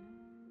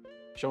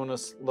 Showing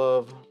us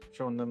love.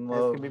 Showing them It's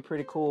love. gonna be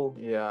pretty cool.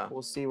 Yeah.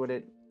 We'll see what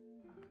it.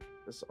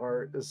 This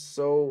art is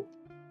so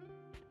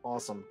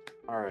awesome.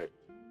 All right.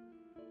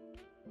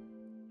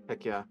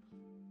 Heck yeah.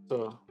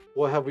 So,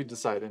 what have we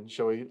decided?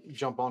 Shall we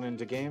jump on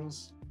into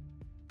games?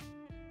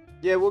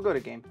 Yeah, we'll go to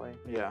gameplay,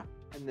 Yeah.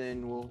 and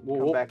then we'll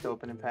We'll- come back to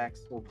opening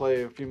packs. We'll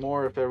play a few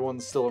more if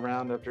everyone's still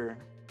around after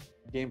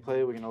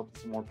gameplay. We can open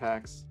some more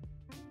packs.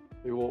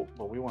 We will,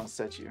 but we want to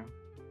set you,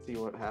 see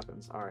what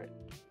happens. All right.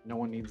 No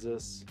one needs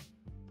this.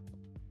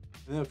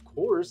 And then, of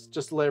course,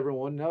 just to let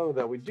everyone know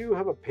that we do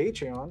have a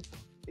Patreon.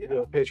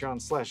 The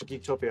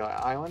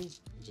Patreon/Geektopia Island.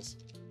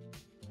 Just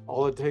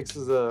all it takes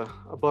is a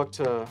buck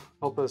to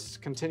help us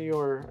continue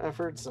our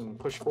efforts and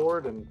push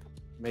forward and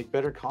make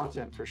better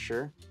content for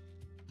sure.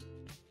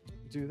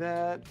 Do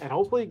that and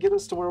hopefully get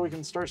us to where we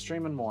can start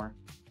streaming more.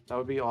 That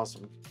would be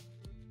awesome.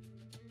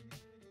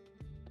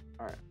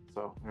 All right,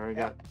 so there we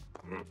got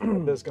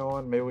this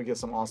going. Maybe we get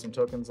some awesome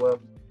tokens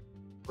left.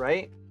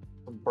 Right?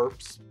 Some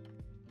burps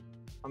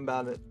I'm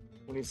about it.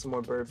 We need some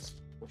more burps.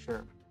 for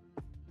sure.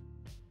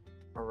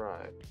 All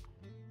right.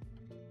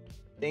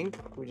 I think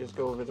we just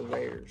go over the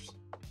rares.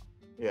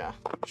 Yeah,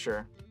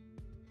 sure.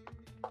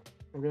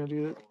 We're gonna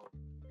do it.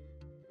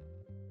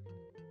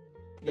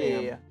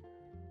 Bam. Yeah.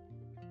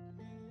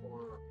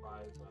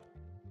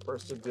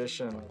 First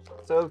edition.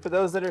 So for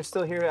those that are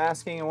still here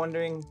asking and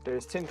wondering,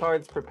 there's 10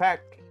 cards per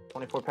pack,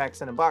 24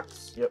 packs in a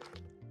box. Yep.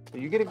 So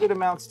you get a good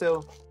amount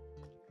still.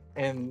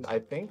 And I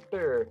think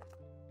are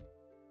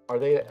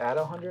they at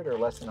 100 or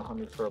less than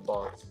 100 for a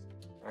box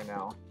right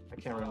now? I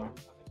can't remember.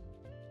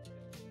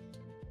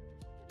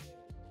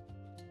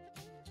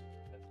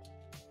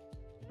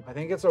 I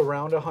think it's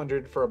around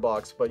 100 for a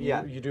box, but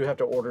Yeah. you do have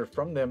to order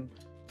from them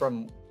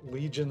from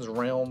Legion's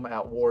Realm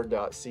at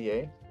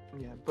war.ca.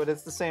 Yeah, but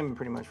it's the same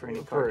pretty much for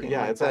any card. game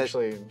Yeah, like it's that.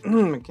 actually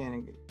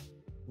mechanic.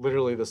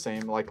 literally the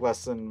same, like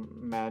less than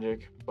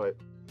Magic, but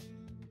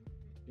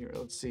here,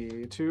 let's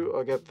see.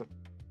 I'll get the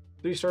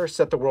 3-star,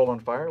 Set the World on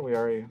Fire. We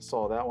already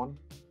saw that one.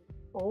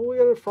 Oh, we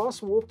got a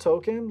Frost Wolf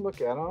token.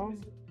 Look at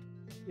him.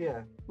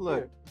 Yeah.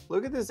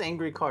 Look at this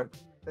angry card.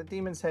 That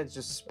demon's head's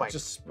just spiked.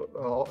 Just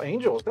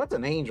angels. That's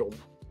an angel,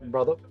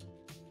 brother.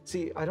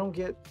 See, I don't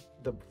get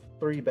the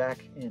 3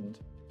 back end.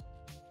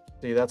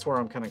 See, that's where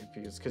I'm kind of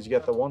confused because you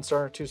got the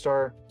 1-star,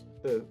 2-star,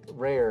 the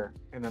rare,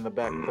 and then the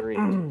back 3.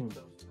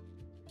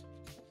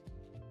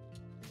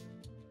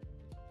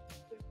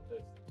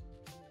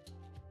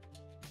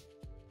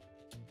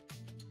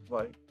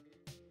 Like,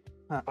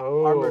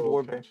 Armored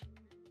Warbear.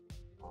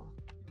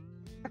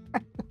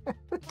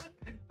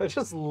 That's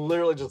just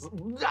literally just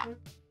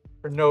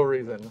for no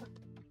reason.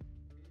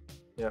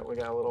 Yeah, we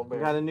got a little We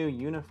bit. got a new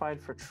unified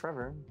for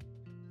Trevor.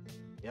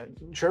 Yeah,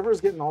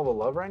 Trevor's getting all the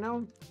love right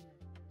now.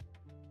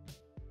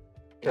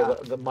 Yeah.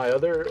 My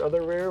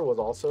other rare was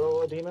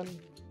also a demon.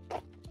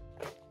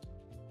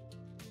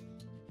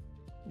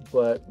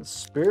 But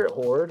Spirit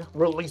Horde,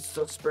 release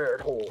the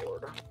Spirit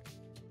Horde.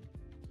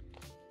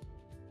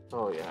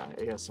 Oh yeah,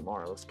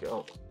 ASMR, let's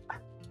go.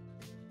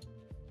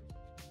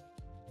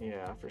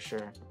 Yeah, for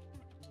sure.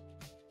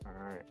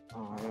 All right.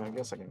 Oh, yeah, I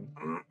guess I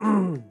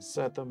can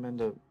set them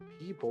into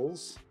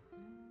peoples.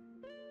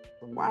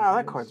 Wow,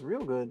 that card's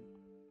real good.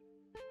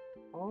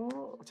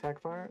 Oh,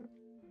 attack fire.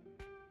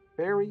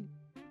 Fairy.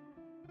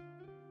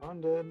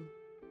 Undead.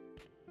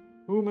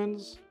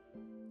 Humans.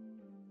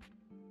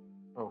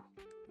 Oh,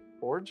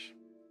 Forge?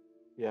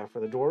 Yeah, for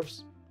the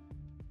dwarves.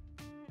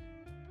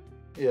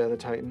 Yeah, the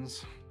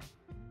Titans.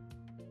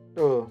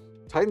 Oh,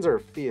 Titans are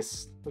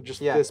fists. They're just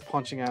fists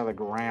punching out of the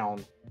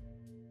ground.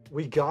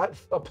 We got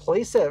a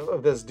playset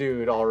of this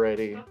dude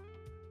already.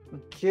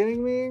 You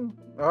kidding me?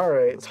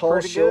 Alright, Tall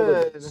pretty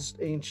Shield, good.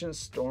 Ancient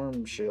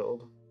Storm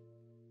Shield.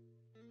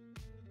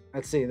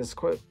 Let's see, this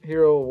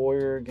hero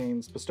warrior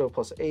gains bestow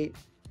 +8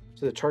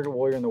 to the target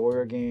warrior, and the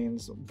warrior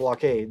gains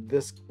blockade.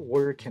 This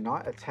warrior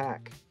cannot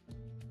attack.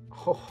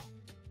 Oh.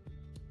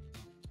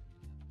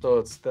 So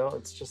it's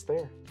just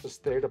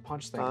there to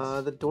punch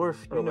things. The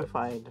Dwarf Or what?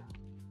 Unified.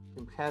 You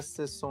can cast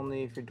this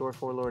only if your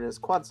Dwarf Warlord has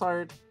Quads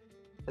Art.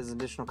 Has an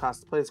additional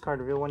cost to play this card.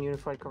 Reveal 1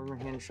 Unified card from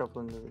your hand,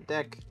 shuffle into the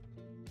deck.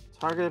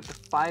 Target up to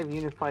 5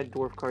 Unified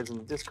Dwarf cards in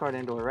the discard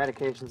and/or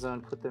Eradication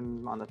Zone. Put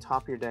them on the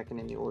top of your deck in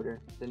any order.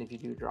 Then if you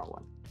do, draw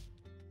 1.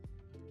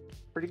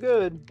 Pretty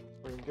good.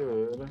 Pretty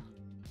good.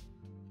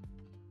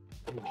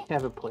 We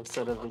have a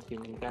playset of the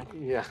human guy.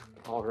 Yeah,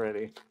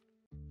 already.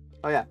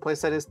 Oh yeah,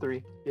 playset is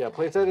 3. Yeah,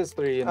 playset is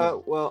 3.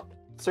 And Well,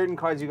 certain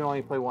cards you can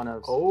only play 1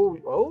 of.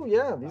 oh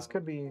yeah, these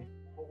could be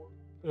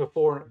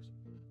 4.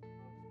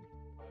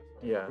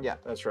 Yeah, Yeah.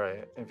 that's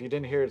right. If you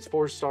didn't hear, it's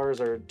 4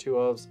 stars or 2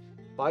 ofs,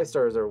 5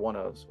 stars or 1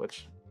 ofs,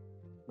 which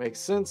makes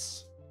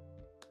sense.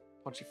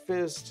 Punchy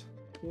Fist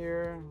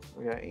here.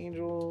 We got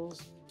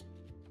Angels.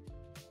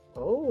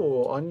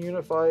 Oh,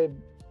 ununified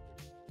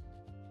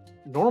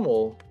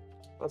normal.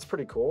 That's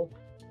pretty cool.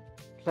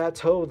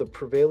 Plateau, the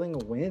prevailing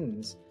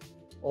wins.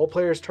 All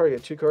players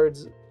target 2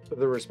 cards of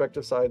their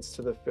respective sides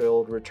to the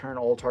field. Return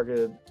all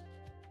target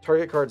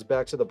cards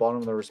back to the bottom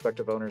of the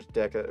respective owner's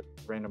deck at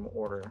random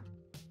order.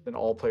 Then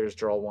all players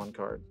draw 1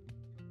 card.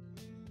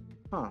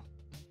 Huh.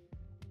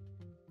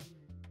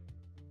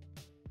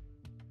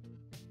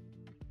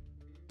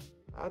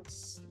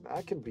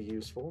 That could be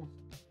useful.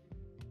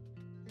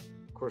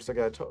 Of course, I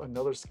got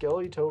another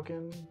Skelly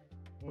token.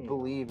 I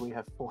believe we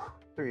have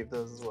 3 of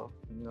those as well.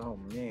 Oh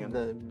man.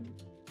 The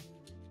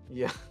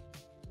Yeah.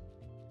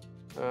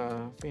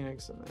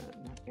 Phoenix and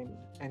then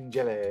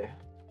Angele.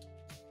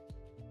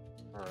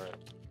 Alright.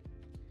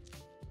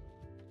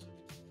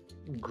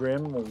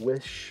 Grim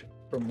Wish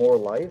for More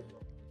Life.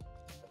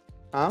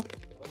 Huh?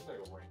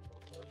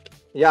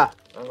 Yeah.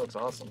 That looks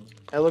awesome.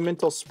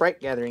 Elemental Sprite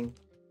Gathering.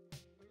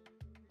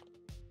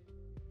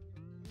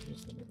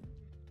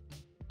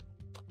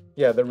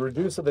 Yeah, the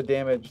reduce of the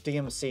damage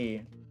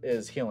DMC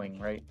is healing,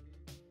 right?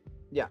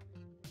 Yeah.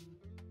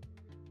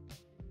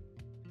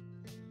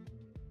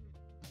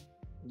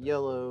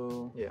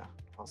 Yellow. Yeah,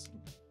 awesome.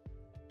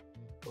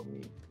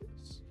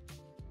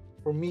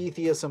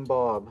 Prometheus and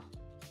Bob.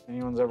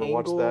 Anyone's ever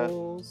watched that?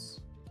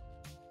 Angles.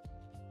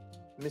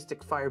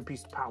 Mystic Fire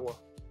Beast Power.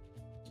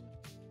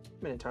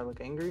 Minotaur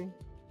look angry.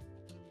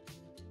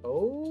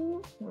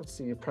 Oh, let's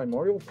see.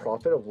 Primordial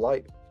Prophet of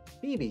Light.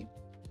 Phoebe.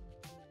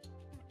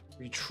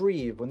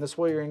 Retrieve. When this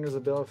warrior enters the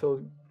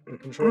battlefield,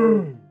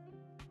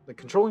 the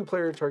controlling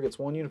player targets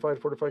 1 unified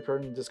fortified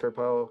card in the discard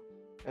pile,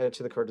 added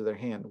to the card to their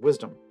hand.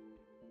 Wisdom.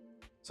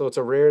 So it's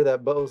a rare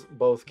that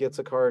both gets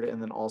a card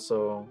and then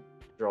also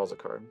draws a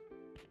card.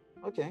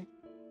 Okay.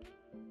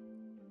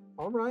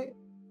 Alright.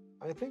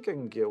 I think I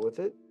can get with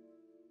it.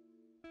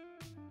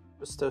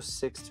 Bestow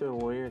 6 to a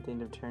warrior at the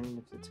end of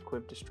turn. If it's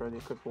equipped, destroy the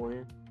equipped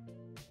warrior.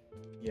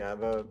 Yeah,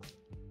 the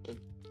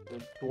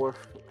Dwarf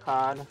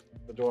card.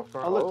 dwarf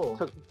card. Oh, look.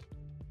 Token.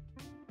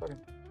 Okay.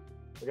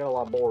 We got a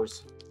lot of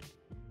boars.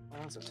 Oh,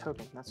 that's a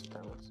token. That's what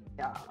that was.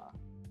 Yeah.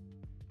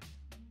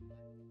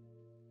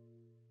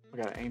 We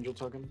got an angel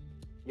token.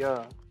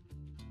 Yeah.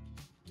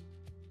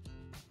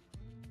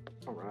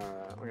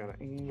 Alright, we got an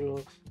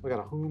angel. We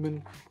got a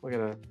human. We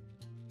got a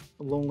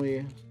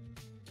lonely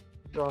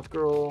goth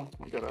girl.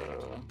 We got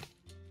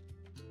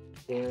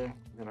there.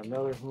 We got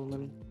another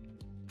human.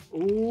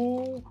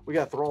 Ooh, we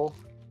got Thrall.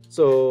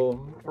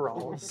 So,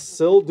 Thrall.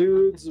 Sill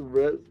dudes,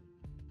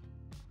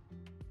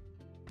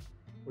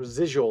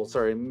 residual,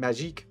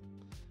 magique.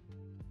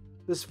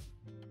 This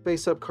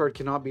face-up card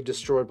cannot be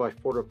destroyed by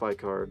fortified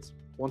cards.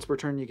 Once per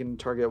turn, you can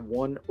target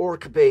 1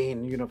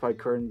 Orcbane unified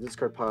card in the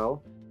discard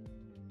pile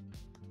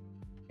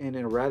and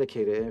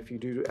eradicate it. And if you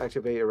do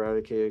activate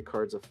eradicated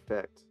card's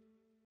effect.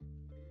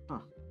 Huh.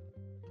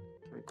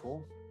 Pretty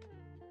cool.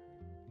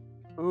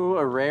 Ooh,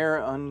 a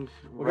rare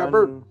We got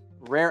bird.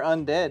 Rare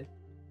undead.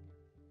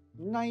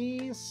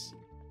 Nice.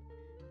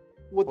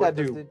 What What that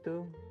does do? it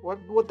do?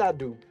 What that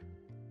do?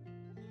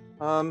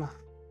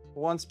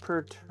 Once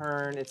per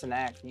turn, it's an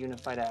act,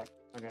 unified act.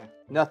 Okay.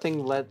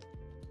 Nothing left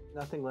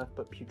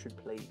but Putrid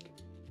Plague.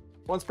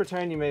 Once per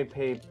turn, you may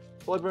pay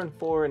Bloodburn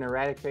 4 and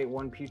eradicate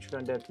 1 Putrid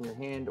Undead from your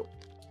hand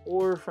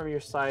or from your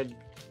side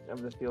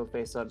of the field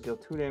face up. Deal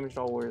 2 damage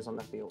to all warriors on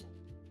the field.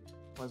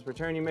 Once per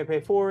turn, you may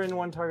pay 4 and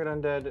 1 target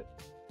undead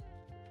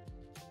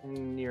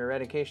in your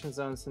eradication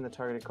zone. Send the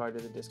targeted card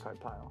to the discard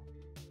pile.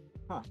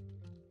 Huh.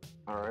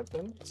 Alright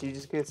then. So you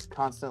just get to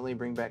constantly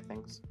bring back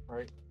things.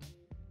 Right.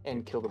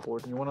 And kill the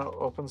board. You want to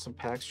open some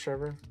packs,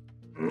 Trevor?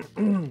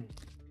 I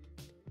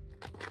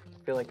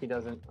feel like he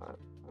doesn't.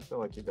 I feel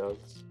like he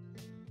does.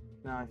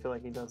 No, I feel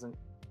like he doesn't.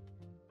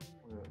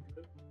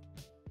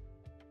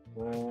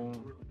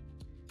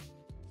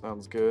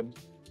 Sounds good.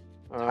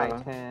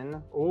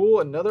 Titan.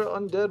 Oh, another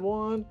undead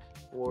one.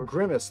 Or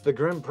Grimace, the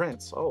Grim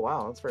Prince. Oh,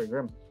 wow, that's very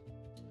grim.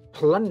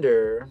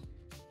 Plunder.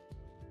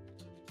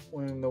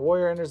 When the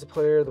warrior enters the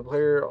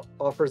player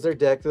offers their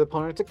deck to the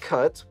opponent to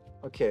cut.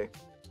 Okay.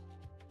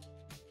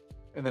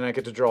 And then I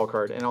get to draw a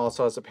card. And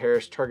also has a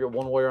perish. Target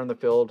 1 warrior on the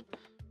field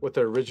with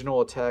the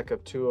original attack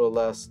of 2 or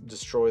less.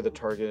 Destroy the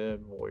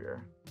targeted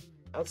warrior.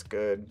 That's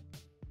good.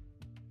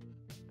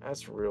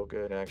 That's real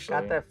good, actually.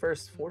 Got that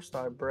first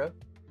 4-star, bro.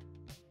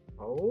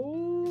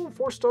 Oh,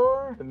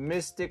 4-star. The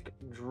Mystic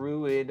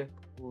Druid,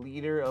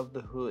 Leader of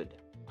the Hood.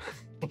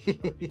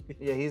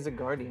 Yeah, he's a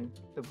guardian.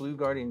 The blue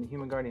guardian, the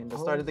human guardian. At the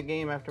start of the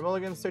game, after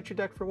mulligan, search your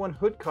deck for one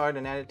hood card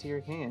and add it to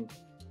your hand.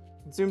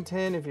 Consume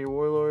 10 if your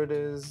warlord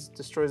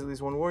destroys at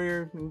least one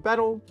warrior in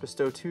battle.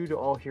 Bestow 2 to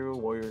all hero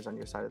warriors on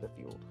your side of the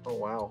field. Oh,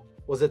 wow.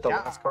 Was it the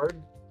last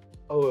card?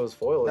 Oh, it was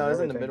foil. No, it was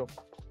in the middle.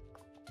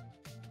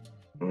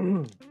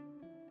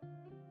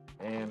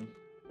 And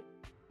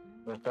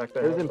the fact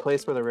that it was in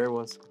place where the rare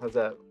was. Has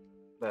that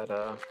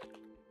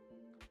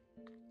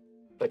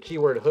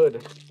keyword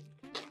hood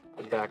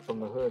back from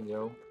the hood,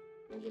 yo.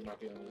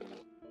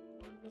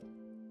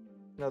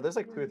 No, there's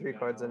like 2 or 3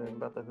 cards in it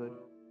about the hood.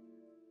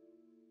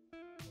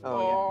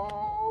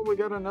 Oh, we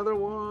got another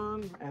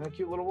one and a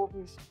cute little wolf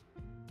piece.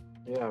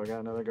 Yeah, we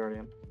got another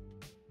guardian.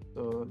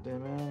 So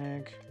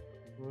demonic,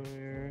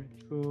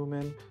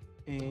 human,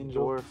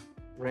 angel, dwarf,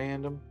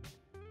 random.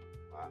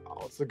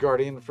 Wow, it's the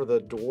guardian for the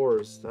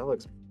dwarves. That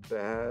looks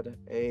bad.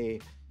 A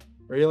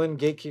Reelan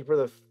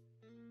Gatekeeper,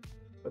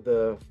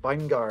 the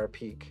Feingar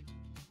Peak.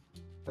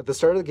 At the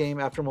start of the game,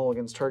 after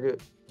mulligans,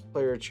 target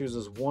player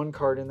chooses one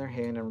card in their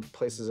hand and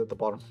places it at the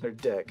bottom of their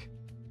deck.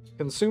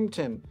 Consume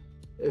 10.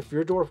 If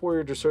your dwarf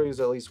warrior destroys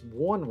at least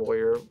one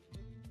warrior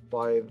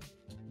by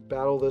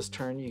battle this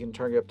turn, you can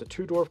target up to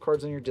 2 dwarf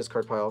cards in your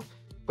discard pile.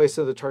 Place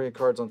the target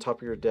cards on top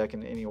of your deck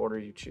in any order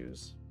you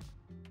choose.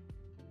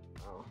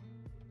 Wow.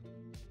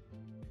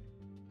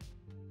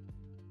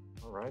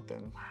 Alright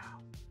then.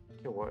 Wow.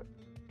 Okay, what?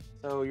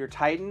 So your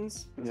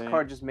Titans, this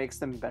card just makes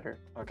them better.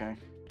 Okay.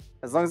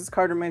 As long as this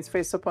card remains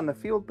face up on the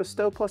field,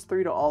 bestow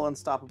 +3 to all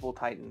unstoppable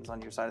Titans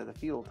on your side of the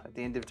field. At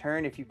the end of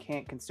turn, if you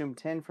can't consume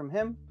 10 from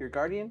him, your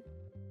guardian,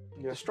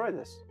 destroy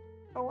this.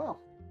 Oh wow.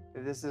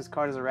 If this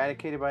card is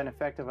eradicated by an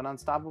effect of an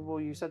unstoppable,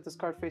 you set this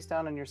card face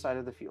down on your side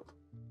of the field.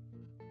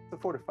 It's a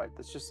fortified.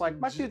 That's just like,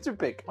 my dudes are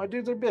big. My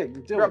dudes are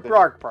big.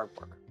 Bark.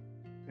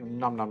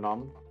 Nom nom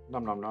nom.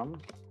 Nom nom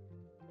nom.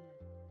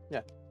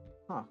 Yeah.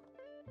 Huh.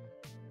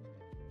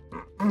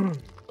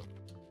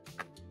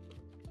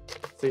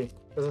 See,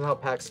 this is how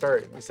packs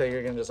start. You say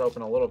you're gonna just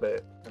open a little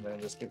bit and then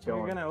just keep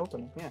going. We're gonna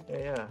open them, yeah.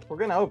 Yeah. We're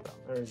gonna open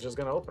them. We're just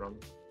gonna open them.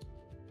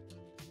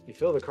 You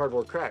feel the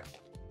cardboard crack.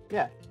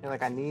 Yeah, you're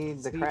like, I need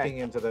the crack. Seeping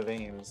into the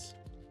veins.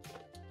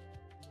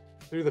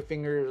 Through the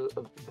fingers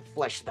of the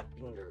flesh, the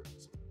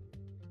fingers.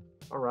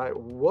 Alright,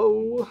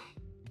 whoa.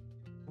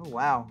 Oh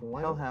wow,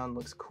 Hellhound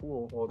looks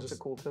cool. Well, just a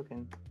cool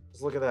token.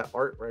 Just look at that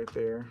art right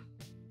there.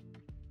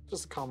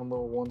 Just a common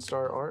little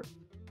 1-star art.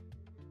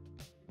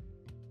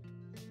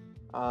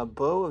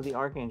 Bow of the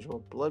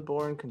Archangel,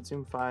 Bloodborne,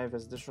 consume 5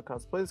 as additional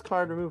cost. Play this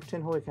card, remove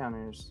 10 holy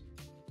counters.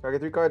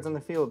 Target 3 cards on the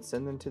field,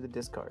 send them to the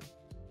discard.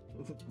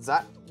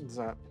 Zat.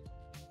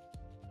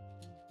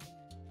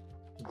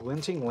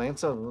 Glinting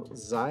Lance of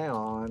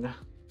Zion.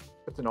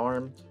 With an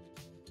arm.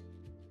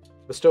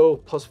 Bestow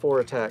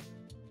 +4 attack.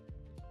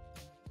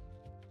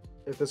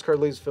 If this card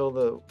leaves field,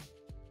 the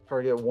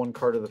target 1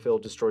 card of the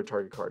field, destroy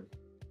target card.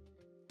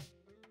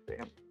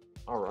 Damn.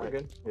 Alright.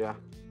 Good. Yeah.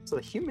 So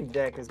the human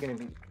deck is going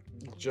to be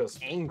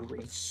just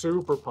angry.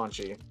 Super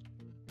punchy.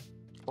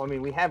 Well, I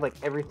mean, we have like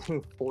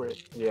everything for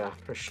it. Yeah,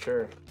 for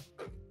sure.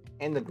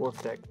 And the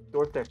dwarf deck.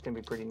 Dwarf deck can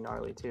be pretty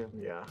gnarly too.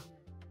 Yeah.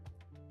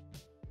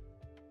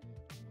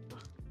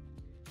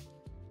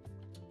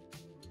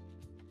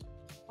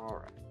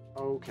 Alright.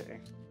 Okay.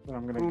 Then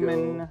I'm gonna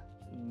Human,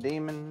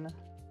 Demon,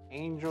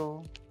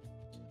 Angel,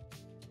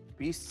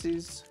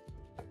 Beasties.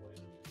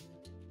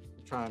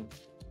 Trying.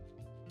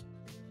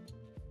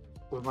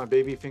 With my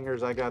baby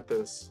fingers, I got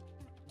this.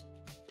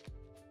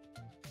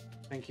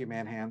 Thank you,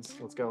 man hands.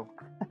 Let's go.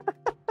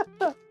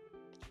 I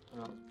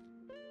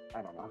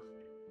don't know.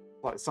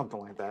 Like something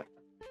like that.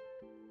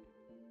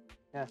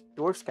 Yeah,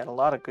 Dwarf's got a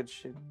lot of good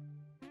shit.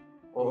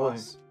 Oh,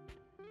 let's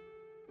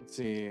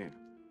see.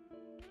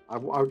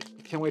 I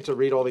can't wait to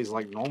read all these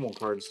like normal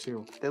cards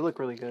too. They look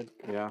really good.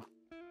 Yeah.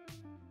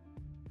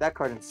 That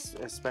card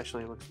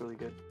especially looks really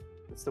good.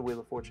 It's the Wheel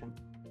of Fortune.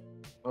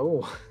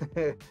 Oh,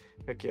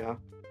 heck yeah.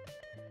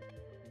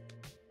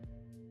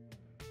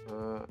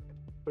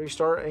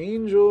 3-star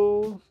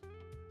Angel.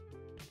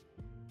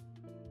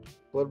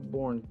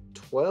 Bloodborne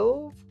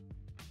 12.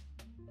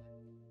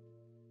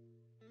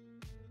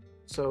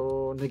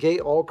 So negate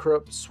all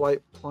corrupt,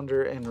 swipe,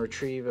 plunder, and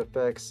retrieve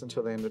effects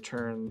until the end of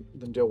turn.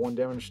 Then deal 1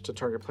 damage to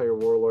target player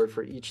warlord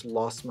for each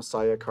lost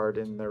Messiah card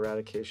in the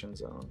eradication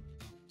zone.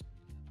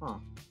 Huh.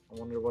 I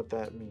wonder what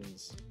that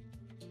means.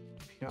 To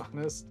be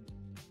honest.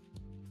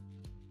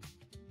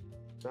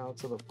 Out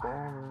to the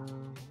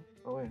farm.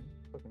 Oh wait.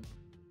 Okay.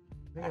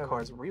 That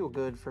card's real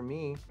good for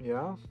me.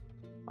 Yeah.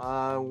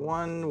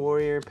 1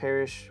 warrior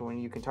perish when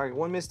you can target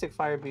 1 mystic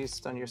fire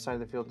beast on your side of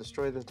the field.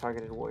 Destroy the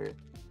targeted warrior.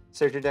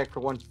 Search your deck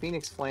for 1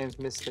 Phoenix Flames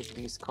Mystic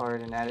Beast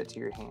card and add it to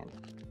your hand.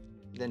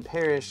 Then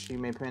perish, you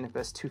may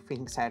manifest 2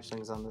 Phoenix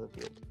Hatchlings onto the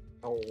field.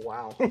 Oh,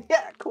 wow.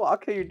 Yeah, cool. I'll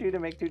kill your dude to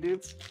make 2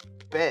 dudes.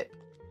 Bet.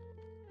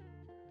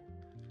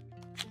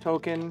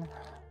 Token.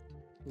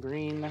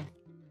 Green.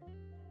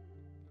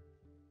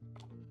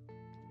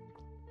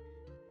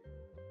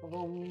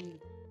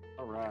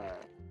 All right.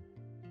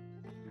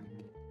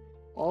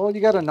 Oh,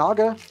 you got a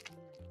Naga.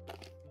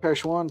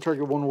 Perish 1,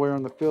 target 1 warrior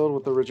on the field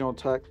with the original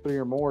attack 3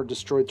 or more,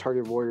 destroy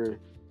target warrior.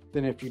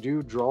 Then if you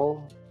do,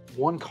 draw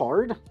 1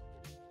 card?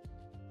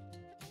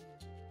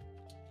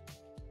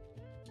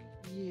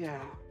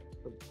 Yeah.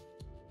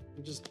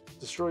 You just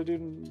destroy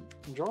dude and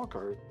draw a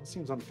card. That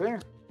seems unfair.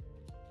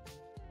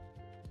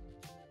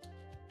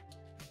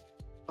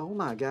 Oh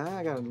my god,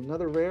 I got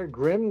another rare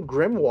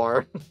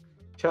Grimoire.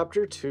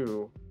 Chapter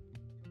 2.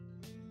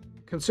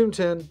 Consume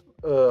 10.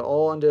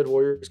 All undead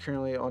warriors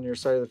currently on your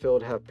side of the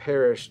field have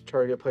perished.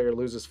 Target player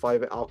loses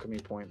 5 alchemy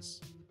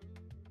points.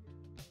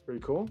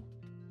 Pretty cool.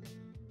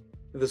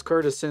 This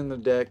card is sent in the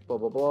deck, blah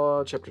blah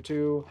blah. Chapter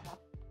 2.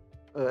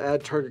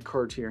 Add target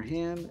card to your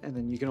hand, and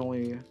then you can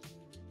only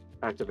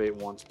activate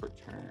once per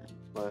turn.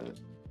 But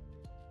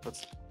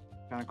that's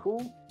kind of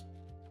cool.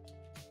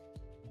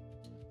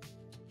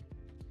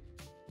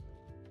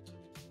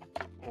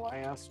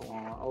 Last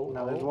one. Oh,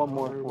 no, there's one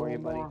more for you,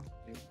 buddy.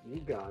 You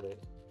got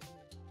it.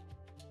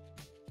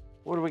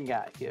 What do we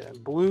got here?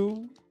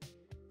 Blue,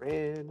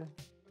 red,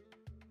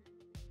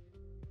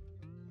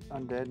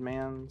 undead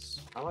man's.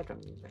 I like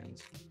undead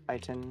man's.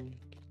 Titan.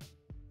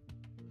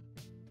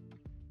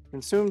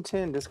 Consume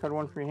 10. Discard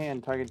 1 from your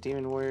hand. Target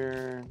demon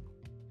warrior.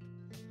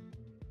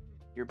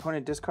 Your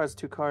opponent discards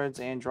 2 cards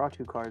and draw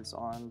 2 cards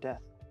on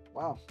death.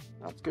 Wow,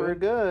 that's good. Pretty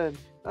good.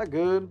 That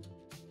good.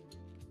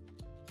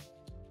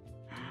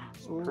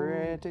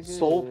 Pretty good.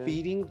 Soul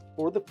feeding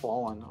for the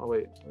fallen. Oh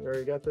wait, we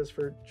already got this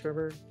for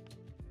Trevor.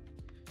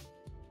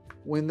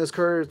 When this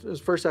card is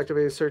first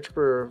activated, search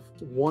for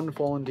 1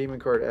 fallen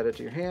demon card added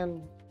to your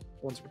hand.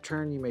 Once per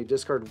turn, you may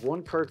discard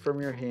 1 card from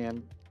your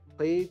hand,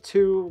 play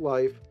 2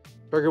 life,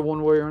 target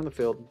 1 warrior on the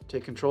field,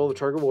 take control of the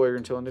target warrior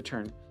until end of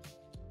turn.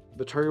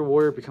 The target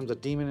warrior becomes a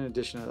demon in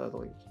addition to the other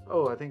leaves.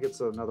 Oh, I think it's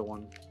another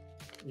one.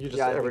 You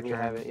just every turn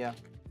have it, yeah.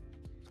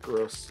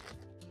 Gross.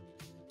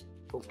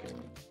 Okay.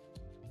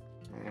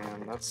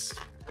 And that's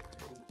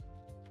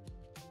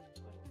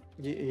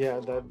yeah,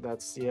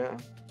 that's yeah.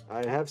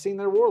 I have seen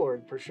their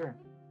warlord for sure.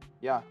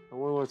 Yeah, the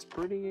warlord's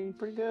pretty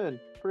good,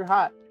 pretty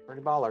hot,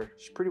 Pretty baller.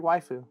 she's pretty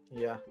waifu.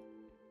 Yeah.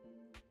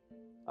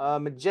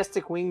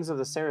 Majestic Wings of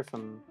the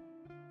Seraphim.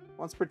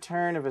 Once per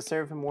turn, if a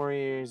Seraphim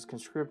warrior is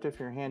conscripted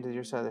from your hand to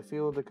your side of the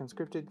field, the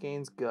conscripted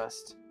gains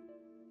Gust.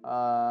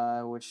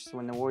 Which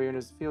when the warrior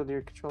enters the field,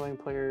 your controlling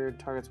player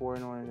targets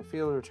warrior in the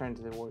field, return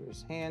to the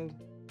warrior's hand.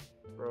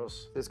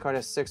 Gross. This card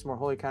has 6 more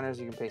holy counters.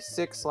 You can pay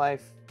 6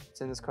 life.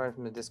 Send this card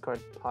from the discard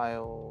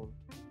pile.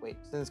 Wait,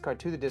 send this card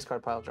to the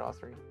discard pile. Draw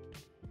 3.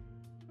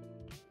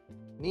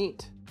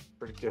 Neat.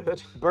 Pretty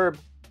good. Burb.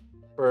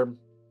 Burb.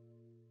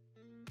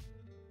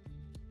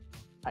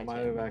 I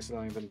Might have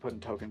accidentally been putting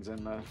tokens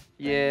in the.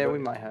 Yeah, thing, we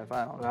might have.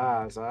 I don't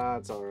know.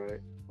 That's all right.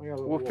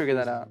 We'll figure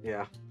that out.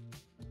 Yeah.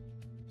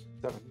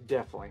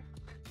 Definitely.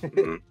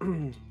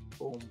 Boom,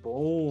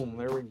 boom.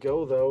 There we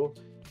go, though.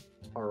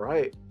 All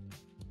right.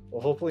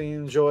 Well, hopefully you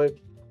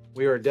enjoyed.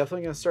 We are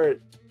definitely going to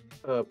start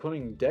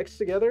putting decks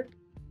together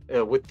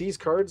with these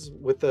cards,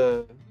 with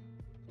the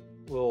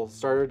little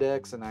starter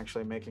decks, and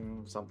actually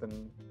making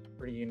something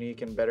pretty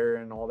unique and better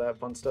and all that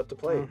fun stuff to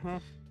play. Mm-hmm.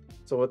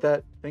 So with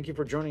that, thank you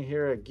for joining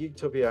here at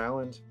Geektopia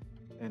Island,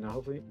 and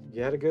hopefully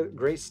you had a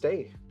great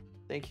stay.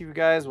 Thank you,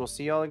 guys. We'll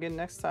see y'all again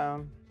next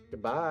time.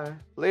 Goodbye.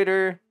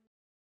 Later.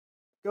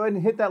 Go ahead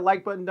and hit that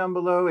like button down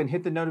below and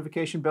hit the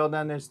notification bell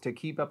down there to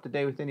keep up to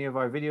date with any of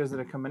our videos that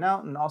are coming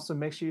out. And also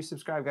make sure you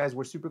subscribe, guys.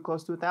 We're super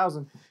close to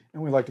 1,000.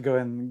 And we'd like to go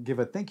ahead and give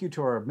a thank you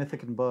to our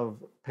Mythic and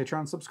Above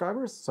Patreon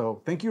subscribers.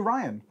 So thank you,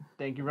 Ryan.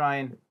 Thank you,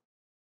 Ryan.